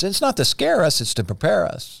know this. It's not to scare us, it's to prepare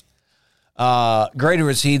us. Greater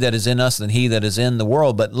is he that is in us than he that is in the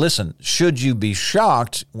world. But listen, should you be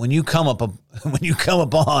shocked when you come upon,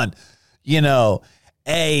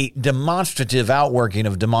 a demonstrative outworking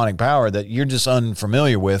of demonic power that you're just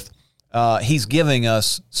unfamiliar with, he's giving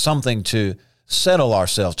us something to settle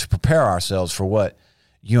ourselves, to prepare ourselves for what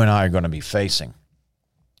you and I are going to be facing.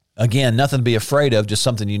 Again, nothing to be afraid of, just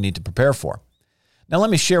something you need to prepare for. Now, let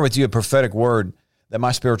me share with you a prophetic word that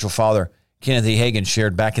my spiritual father, Kenneth E. Hagin,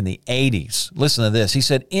 shared back in the 80s. Listen to this. He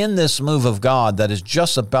said, in this move of God that is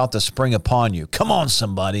just about to spring upon you. Come on,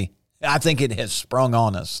 somebody. I think it has sprung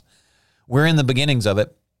on us. We're in the beginnings of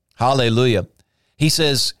it. Hallelujah. He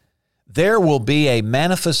says, there will be a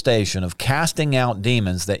manifestation of casting out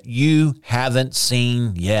demons that you haven't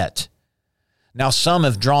seen yet. Now, some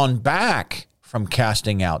have drawn back from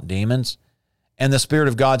casting out demons, and the Spirit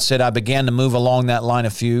of God said, I began to move along that line a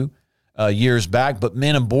few years back, but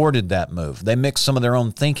men aborted that move. They mixed some of their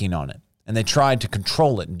own thinking on it, and they tried to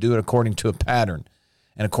control it and do it according to a pattern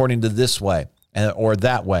and according to this way or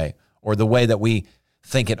that way or the way that we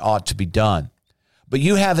think it ought to be done. But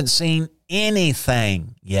you haven't seen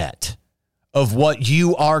anything yet of what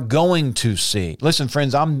you are going to see. Listen,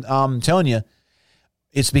 friends, I'm telling you,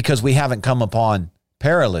 it's because we haven't come upon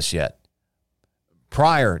Perilous yet.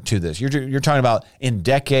 Prior to this, you're talking about in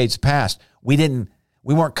decades past, we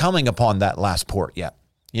weren't coming upon that last port yet.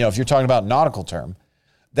 If you're talking about nautical term,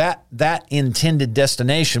 that intended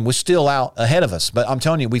destination was still out ahead of us. But I'm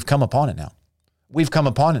telling you, we've come upon it now.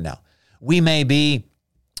 We may be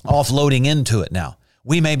offloading into it now.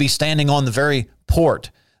 We may be standing on the very port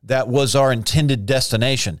that was our intended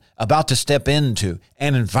destination, about to step into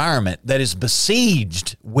an environment that is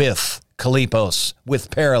besieged with Kalipos, with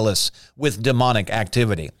Perilous, with demonic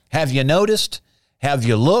activity. Have you noticed? Have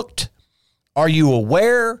you looked? Are you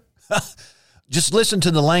aware? Just listen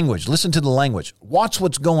to the language. Listen to the language. Watch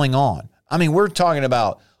what's going on. I mean, we're talking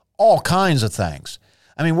about all kinds of things.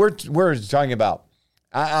 I mean, we're talking about,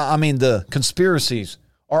 the conspiracies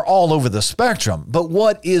are all over the spectrum. But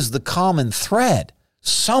what is the common thread?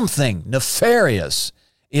 Something nefarious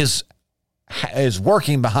is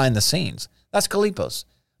working behind the scenes. That's Kalipos.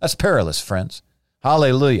 That's Perilous, friends.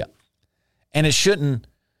 Hallelujah. And it shouldn't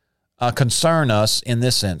concern us in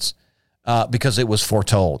this sense because it was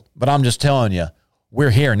foretold. But I'm just telling you, we're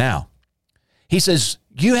here now. He says,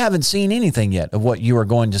 you haven't seen anything yet of what you are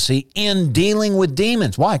going to see in dealing with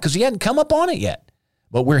demons. Why? Because you hadn't come up on it yet.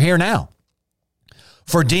 But we're here now.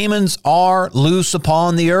 For demons are loose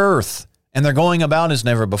upon the earth, and they're going about as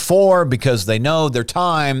never before because they know their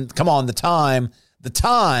time, the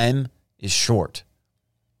time is short.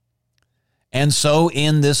 And so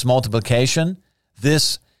in this multiplication,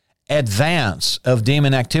 this advance of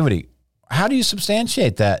demon activity, how do you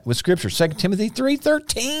substantiate that with Scripture? 2 Timothy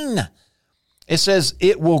 3:13. It says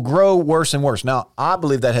it will grow worse and worse. Now, I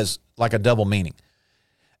believe that has like a double meaning.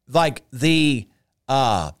 Like the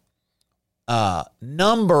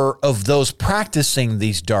number of those practicing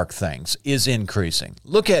these dark things is increasing.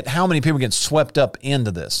 Look at how many people get swept up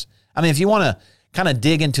into this. I mean, if you want to kind of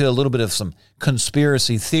dig into a little bit of some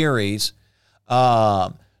conspiracy theories,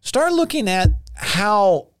 start looking at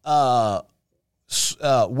how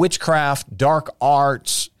witchcraft, dark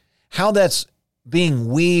arts, how that's being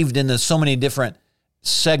weaved into so many different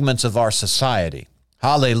segments of our society.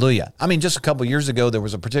 Hallelujah. I mean, just a couple years ago, there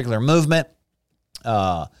was a particular movement,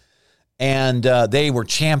 and they were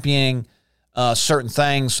championing certain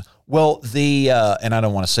things. Well, and I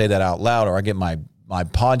don't want to say that out loud or I get my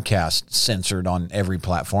podcast censored on every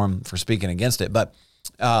platform for speaking against it, but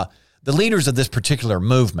the leaders of this particular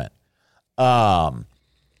movement, that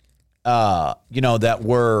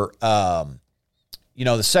were,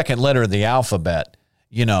 the second letter of the alphabet,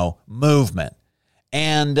 movement.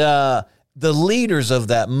 And the leaders of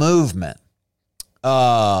that movement,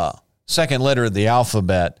 second letter of the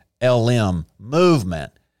alphabet, BLM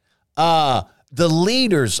movement, the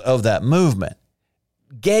leaders of that movement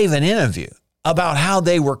gave an interview about how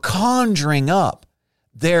they were conjuring up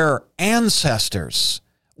their ancestors.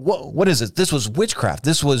 What is it? This was witchcraft.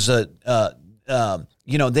 This was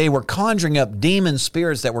they were conjuring up demon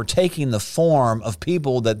spirits that were taking the form of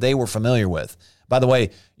people that they were familiar with. By the way,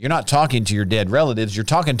 you're not talking to your dead relatives. You're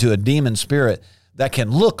talking to a demon spirit that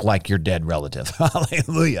can look like your dead relative.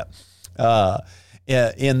 Hallelujah.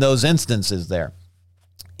 In those instances there.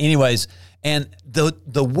 Anyways, and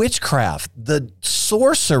the witchcraft, the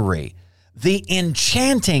sorcery, the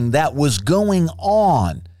enchanting that was going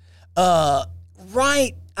on,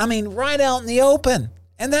 right out in the open.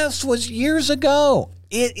 And that was years ago.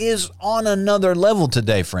 It is on another level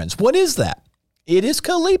today, friends. What is that? It is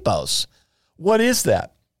Kalipos. What is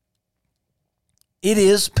that? It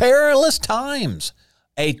is perilous times,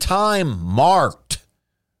 a time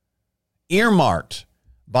earmarked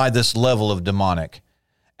by this level of demonic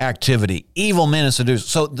activity, evil men and seducers.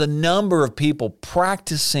 So the number of people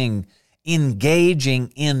practicing,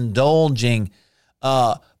 engaging, indulging,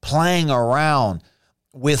 playing around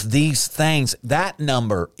with these things, that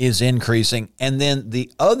number is increasing. And then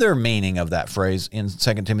the other meaning of that phrase in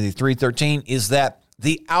 2 Timothy 3:13 is that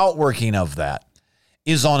the outworking of that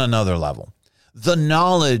is on another level. The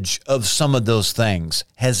knowledge of some of those things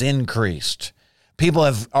has increased.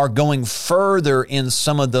 People are going further in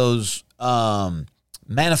some of those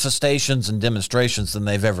manifestations and demonstrations than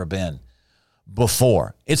they've ever been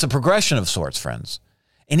before. It's a progression of sorts, friends.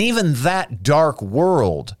 And even that dark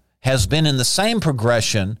world has been in the same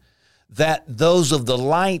progression that those of the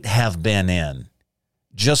light have been in,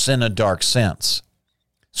 just in a dark sense.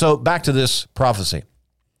 So back to this prophecy.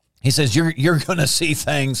 He says, you're going to see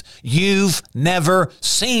things you've never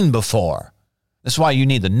seen before. That's why you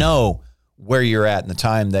need to know where you're at in the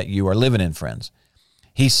time that you are living in, friends.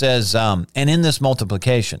 He says, and in this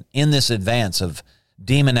multiplication, in this advance of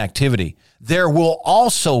demon activity, there will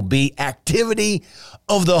also be activity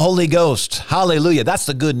of the Holy Ghost. Hallelujah. That's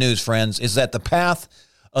the good news, friends, is that the path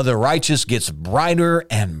of the righteous gets brighter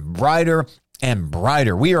and brighter and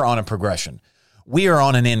brighter. We are on a progression. We are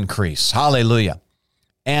on an increase. Hallelujah.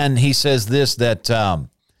 And he says this, that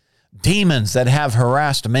demons that have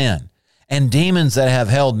harassed men and demons that have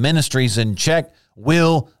held ministries in check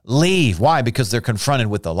will leave. Why? Because they're confronted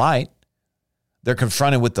with the light. They're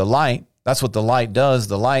confronted with the light. That's what the light does.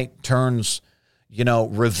 The light turns,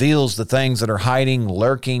 reveals the things that are hiding,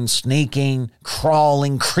 lurking, sneaking,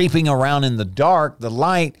 crawling, creeping around in the dark. The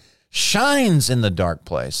light shines in the dark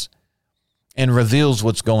place and reveals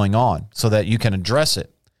what's going on so that you can address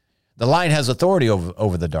it. The light has authority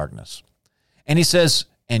over the darkness. And he says,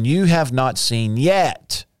 and you have not seen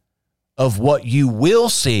yet of what you will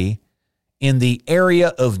see in the area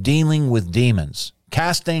of dealing with demons,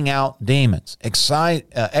 casting out demons,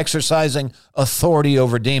 exercising authority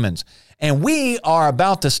over demons. And we are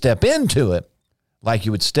about to step into it like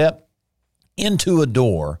you would step into a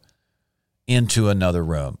door into another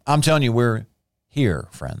room. I'm telling you, we're here,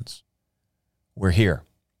 friends. We're here.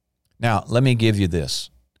 Now, let me give you this.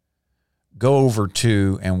 Go over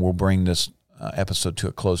to, and we'll bring this episode to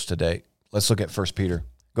a close today. Let's look at 1 Peter.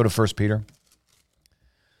 Go to 1 Peter.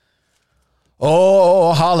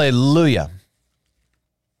 Oh, hallelujah.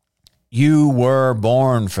 You were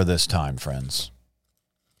born for this time, friends.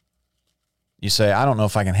 You say, I don't know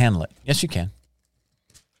if I can handle it. Yes, you can.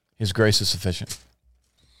 His grace is sufficient.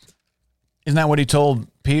 Isn't that what he told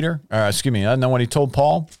Peter? Isn't that what he told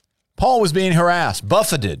Paul? Paul was being harassed,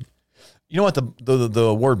 buffeted. You know what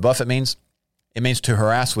the word buffet means? It means to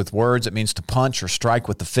harass with words. It means to punch or strike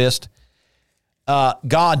with the fist.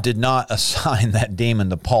 God did not assign that demon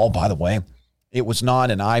to Paul, by the way. It was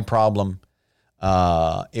not an eye problem.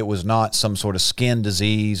 It was not some sort of skin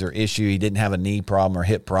disease or issue. He didn't have a knee problem or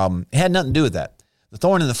hip problem. It had nothing to do with that. The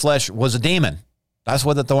thorn in the flesh was a demon. That's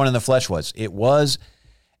what the thorn in the flesh was. It was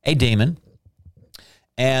a demon.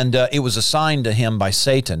 And it was assigned to him by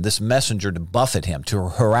Satan, this messenger, to buffet him, to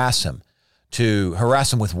harass him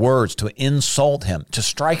with words, to insult him, to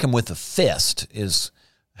strike him with a fist is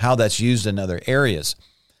how that's used in other areas.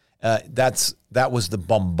 That was the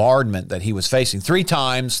bombardment that he was facing. Three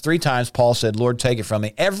times Paul said, Lord, take it from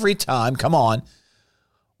me. Every time, come on.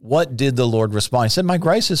 What did the Lord respond? He said, my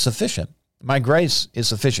grace is sufficient. My grace is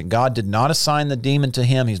sufficient. God did not assign the demon to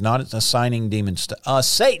him. He's not assigning demons to us.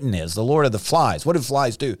 Satan is the Lord of the flies. What do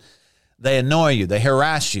flies do? They annoy you. They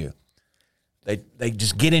harass you. They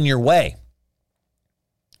just get in your way.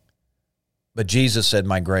 But Jesus said,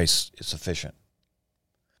 my grace is sufficient.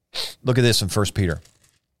 Look at this in 1 Peter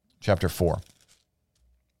chapter 4.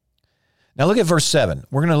 Now look at verse 7.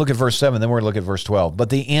 We're going to look at verse 7, then we're going to look at verse 12. But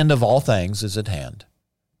the end of all things is at hand.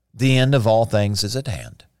 The end of all things is at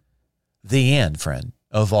hand. The end, friend,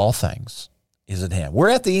 of all things is at hand. We're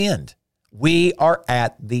at the end. We are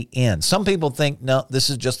at the end. Some people think, no, this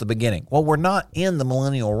is just the beginning. Well, we're not in the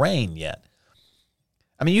millennial reign yet.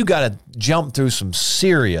 I mean, you got to jump through some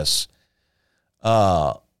serious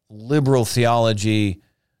liberal theology,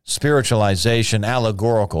 spiritualization,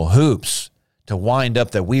 allegorical hoops to wind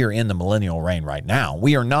up that we are in the millennial reign right now.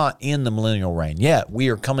 We are not in the millennial reign yet. We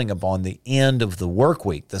are coming upon the end of the work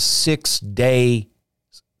week, the 6 day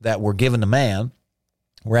that we're given to man.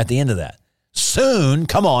 We're at the end of that. Soon,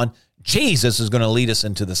 come on, Jesus is going to lead us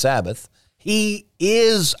into the Sabbath. He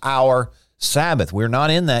is our Sabbath. We're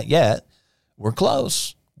not in that yet. We're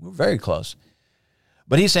close. We're very close.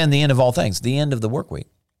 But he's saying the end of all things, the end of the work week,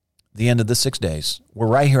 the end of the 6 days. We're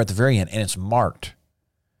right here at the very end, and it's marked.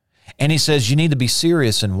 And he says you need to be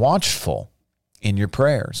serious and watchful in your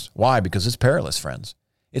prayers. Why? Because it's perilous, friends.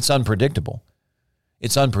 It's unpredictable.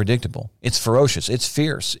 It's unpredictable. It's ferocious. It's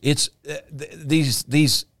fierce. It's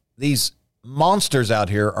these monsters out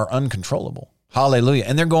here are uncontrollable. Hallelujah.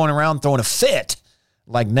 And they're going around throwing a fit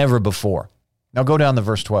like never before. Now go down to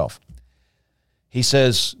verse 12. He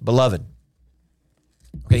says, beloved,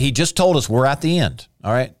 okay, he just told us we're at the end.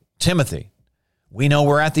 All right. Timothy, we know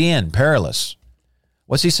we're at the end. Perilous.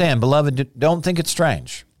 What's he saying? Beloved, don't think it's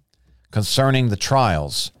strange concerning the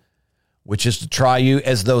trials, which is to try you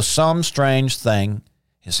as though some strange thing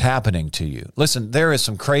is happening to you. Listen, there is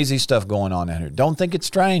some crazy stuff going on out here. Don't think it's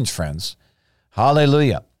strange, friends.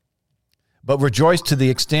 Hallelujah. But rejoice to the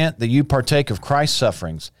extent that you partake of Christ's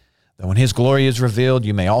sufferings, that when his glory is revealed,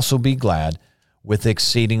 you may also be glad with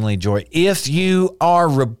exceedingly joy. If you are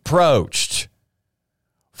reproached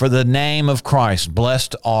for the name of Christ,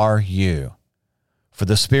 blessed are you. For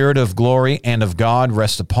the Spirit of glory and of God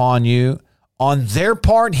rests upon you. On their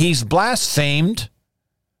part, he's blasphemed,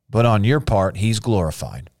 but on your part, he's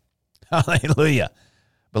glorified. Hallelujah.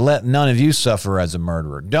 But let none of you suffer as a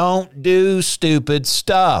murderer. Don't do stupid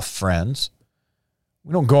stuff, friends.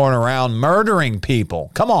 We don't go around murdering people.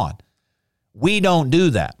 Come on. We don't do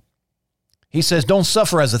that. He says, don't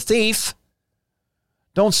suffer as a thief.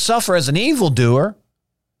 Don't suffer as an evildoer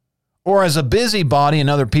or as a busybody in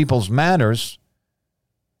other people's matters.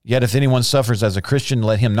 Yet if anyone suffers as a Christian,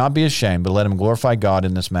 let him not be ashamed, but let him glorify God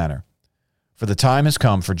in this manner. For the time has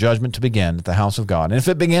come for judgment to begin at the house of God. And if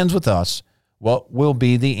it begins with us, what will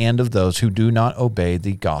be the end of those who do not obey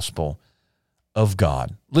the gospel of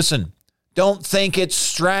God? Listen, don't think it's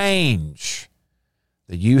strange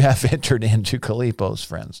that you have entered into Kalipos,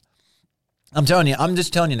 friends. I'm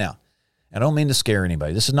just telling you now. I don't mean to scare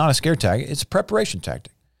anybody. This is not a scare tactic. It's a preparation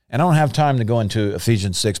tactic. And I don't have time to go into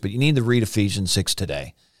Ephesians 6, but you need to read Ephesians 6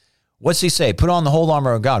 today. What's he say? Put on the whole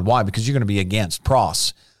armor of God. Why? Because you're going to be against,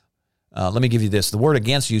 pros. Let me give you this. The word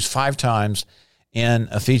against used 5 times in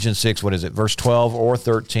Ephesians 6. What is it? Verse 12 or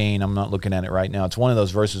 13. I'm not looking at it right now. It's one of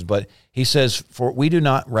those verses. But he says, for we do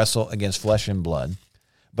not wrestle against flesh and blood,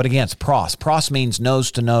 but against pros. Pros means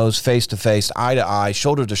nose to nose, face to face, eye to eye,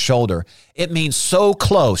 shoulder to shoulder. It means so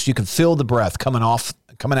close you can feel the breath coming out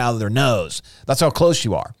of their nose. That's how close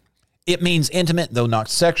you are. It means intimate, though not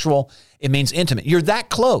sexual. It means intimate. You're that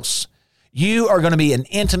close. You are going to be in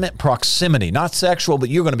intimate proximity, not sexual, but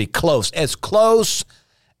you're going to be close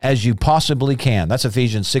as you possibly can. That's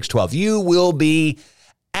Ephesians 6:12. You will be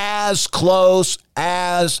as close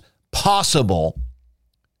as possible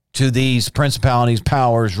to these principalities,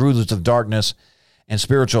 powers, rulers of darkness, and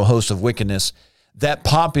spiritual hosts of wickedness that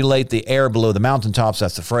populate the air below the mountaintops.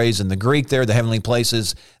 That's the phrase in the Greek there, the heavenly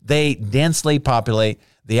places. They densely populate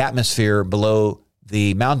the atmosphere below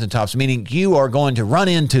the mountaintops, meaning you are going to run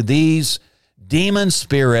into these demon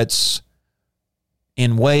spirits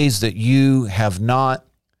in ways that you have not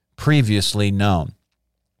previously known.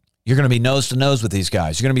 You're going to be nose to nose with these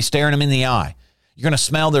guys. You're going to be staring them in the eye. You're going to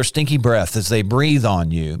smell their stinky breath as they breathe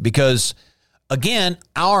on you because, again,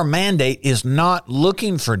 our mandate is not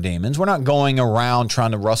looking for demons. We're not going around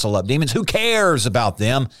trying to rustle up demons. Who cares about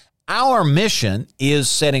them? Our mission is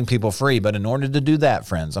setting people free. But in order to do that,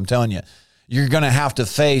 friends, I'm telling you, you're going to have to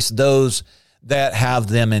face those that have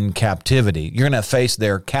them in captivity. You're going to face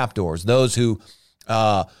their captors, those who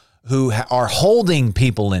are holding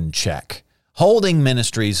people in check, holding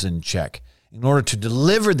ministries in check. In order to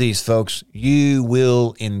deliver these folks, you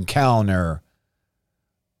will encounter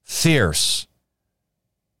fierce,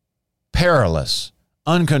 perilous,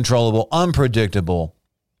 uncontrollable, unpredictable,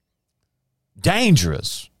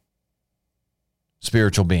 dangerous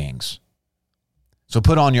spiritual beings. So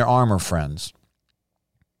put on your armor, friends.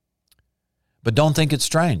 But don't think it's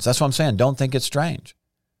strange. That's what I'm saying. Don't think it's strange.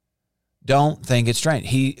 Don't think it's strange.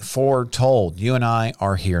 He foretold. You and I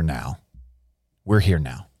are here now. We're here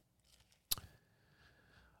now.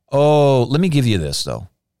 Oh, let me give you this, though.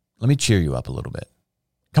 Let me cheer you up a little bit.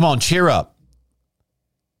 Come on, cheer up.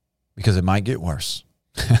 Because it might get worse.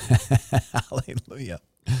 Hallelujah.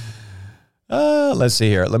 Let's see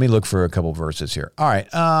here. Let me look for a couple verses here. All right.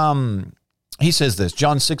 He says this,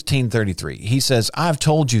 John 16:33. He says, I've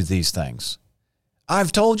told you these things.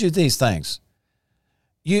 I've told you these things.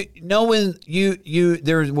 There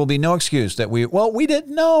will be no excuse that we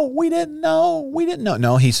didn't know.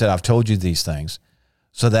 No, he said, I've told you these things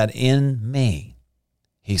so that in me,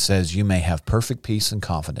 he says, you may have perfect peace and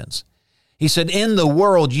confidence. He said, in the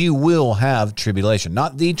world, you will have tribulation,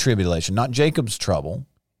 not the tribulation, not Jacob's trouble,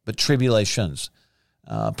 but tribulations,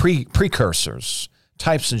 precursors,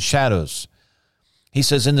 types and shadows. He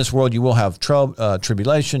says, in this world, you will have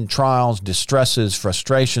tribulation, trials, distresses,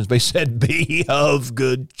 frustrations. But he said, be of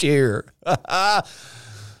good cheer.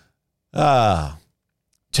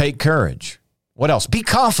 Take courage. What else? Be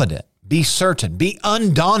confident. Be certain. Be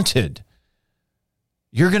undaunted.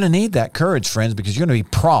 You're going to need that courage, friends, because you're going to be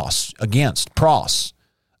against.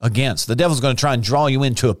 The devil's going to try and draw you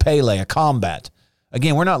into a Pele, a combat.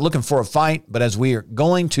 Again, we're not looking for a fight, but as we are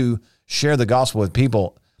going to share the gospel with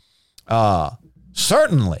people,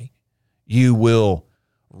 certainly you will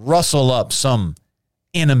rustle up some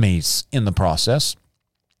enemies in the process.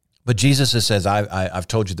 But Jesus says, I've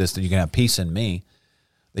told you this, that you can have peace in me,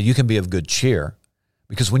 that you can be of good cheer.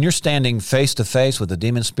 Because when you're standing face to face with a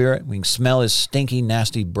demon spirit, we can smell his stinky,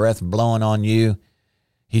 nasty breath blowing on you.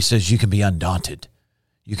 He says you can be undaunted.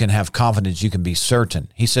 You can have confidence. You can be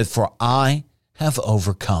certain. He said, for I have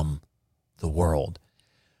overcome the world.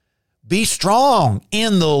 Be strong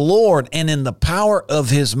in the Lord and in the power of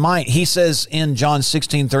his might. He says in John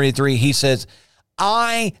 16:33, he says,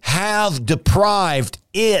 I have deprived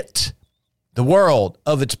it, the world,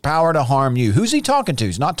 of its power to harm you. Who's he talking to?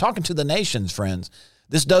 He's not talking to the nations, friends.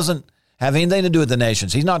 This doesn't have anything to do with the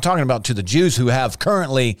nations. He's not talking about to the Jews who have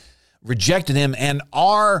currently rejected him and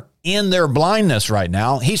are in their blindness right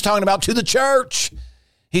now. He's talking about to the church.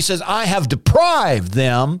 He says, I have deprived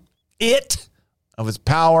it of its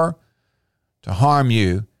power to harm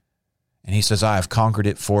you. And he says, I have conquered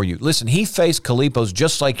it for you. Listen, he faced Kalipos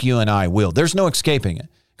just like you and I will. There's no escaping it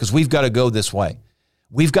because we've got to go this way.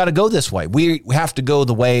 We've got to go this way. We have to go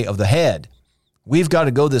the way of the head. We've got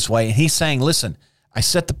to go this way. And he's saying, listen, I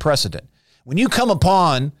set the precedent. When you come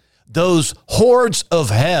upon those hordes of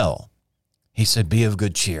hell, he said, be of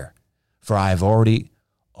good cheer, for I have already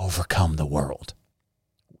overcome the world.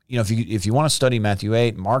 You know, if you want to study Matthew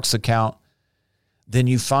 8, Mark's account, then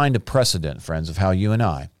you find a precedent, friends, of how you and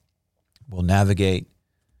I will navigate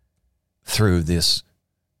through this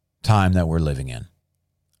time that we're living in.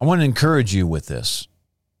 I want to encourage you with this.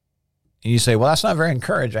 And you say, well, that's not very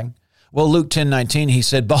encouraging. Well, Luke 10:19, he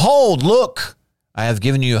said, behold, look, I have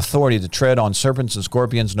given you authority to tread on serpents and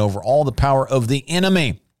scorpions and over all the power of the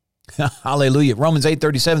enemy. Hallelujah. Romans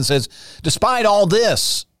 8:37 says, despite all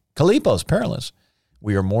this, Kalipos, Perilous,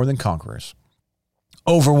 we are more than conquerors.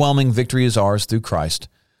 Overwhelming victory is ours through Christ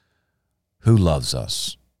who loves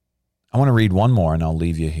us. I want to read one more and I'll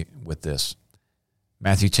leave you with this.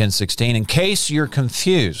 Matthew 10:16, in case you're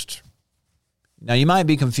confused. Now, you might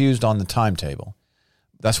be confused on the timetable.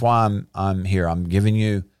 That's why I'm here. I'm giving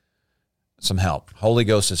you some help. Holy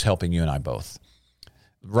Ghost is helping you and I both.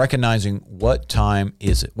 Recognizing what time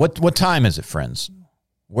is it? What time is it, friends?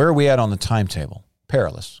 Where are we at on the timetable?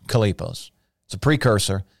 Perilous, Kalipos. It's a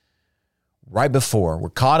precursor. Right before, we're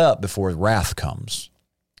caught up before wrath comes.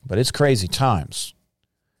 But it's crazy times.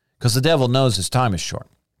 Because the devil knows his time is short.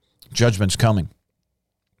 Judgment's coming.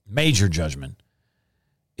 Major judgment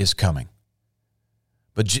is coming.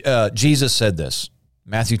 But Jesus said this,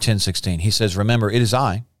 Matthew 10:16. He says, remember, it is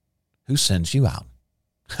I who sends you out.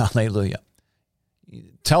 Hallelujah.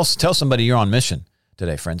 Tell somebody you're on mission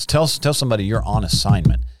today, friends. Tell somebody you're on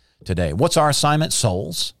assignment today. What's our assignment?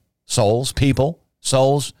 Souls, people,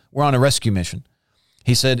 souls. We're on a rescue mission.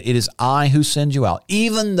 He said, it is I who send you out,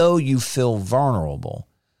 even though you feel vulnerable,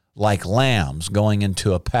 like lambs going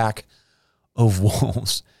into a pack of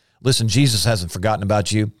wolves. Listen, Jesus hasn't forgotten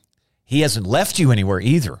about you. He hasn't left you anywhere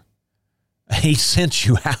either. He sent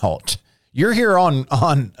you out. You're here on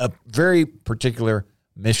a very particular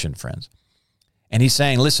mission, friends. And he's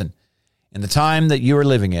saying, listen, in the time that you are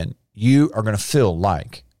living in, you are going to feel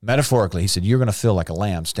like, metaphorically, he said, you're going to feel like a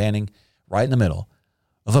lamb standing right in the middle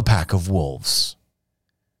of a pack of wolves.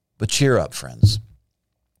 But cheer up, friends.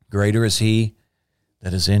 Greater is he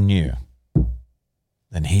that is in you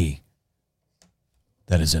than he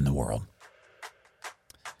that is in the world.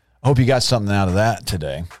 I hope you got something out of that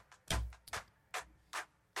today.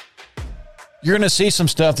 You're going to see some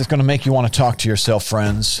stuff that's going to make you want to talk to yourself,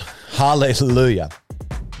 friends. Hallelujah.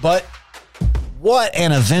 But what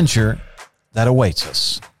an adventure that awaits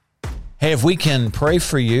us. Hey, if we can pray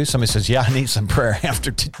for you, somebody says, yeah, I need some prayer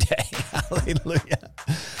after today. Hallelujah.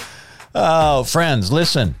 Oh, friends,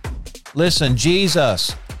 listen,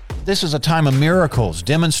 Jesus, this is a time of miracles,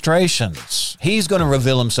 demonstrations. He's going to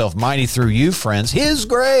reveal himself mighty through you, friends. His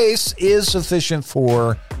grace is sufficient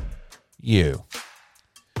for you.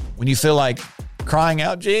 When you feel like crying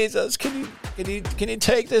out, Jesus, can you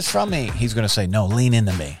take this from me? He's going to say, no, lean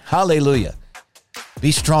into me. Hallelujah.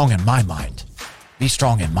 Be strong in my might. Be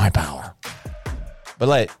strong in my power.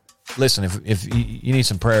 But listen, if you need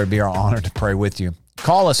some prayer, it'd be our honor to pray with you.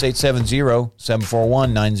 Call us,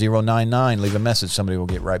 870-741-9099. Leave a message. Somebody will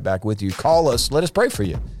get right back with you. Call us. Let us pray for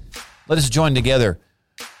you. Let us join together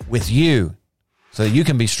with you so that you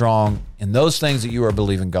can be strong in those things that you are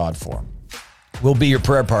believing God for. We'll be your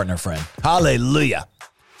prayer partner, friend. Hallelujah.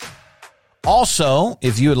 Also,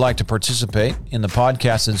 if you would like to participate in the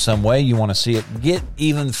podcast in some way, you want to see it get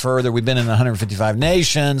even further. We've been in 155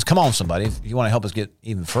 nations. Come on, somebody. If you want to help us get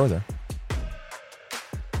even further,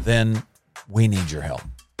 then we need your help.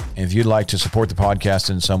 And if you'd like to support the podcast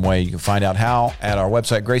in some way, you can find out how at our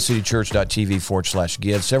website,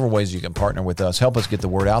 gracecitychurch.tv/give. Several ways you can partner with us. Help us get the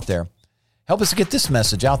word out there. Help us get this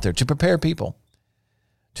message out there to prepare people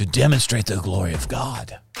to demonstrate the glory of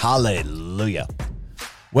God. Hallelujah.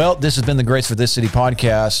 Well, this has been the Grace for This City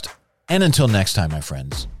podcast. And until next time, my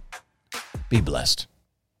friends, be blessed.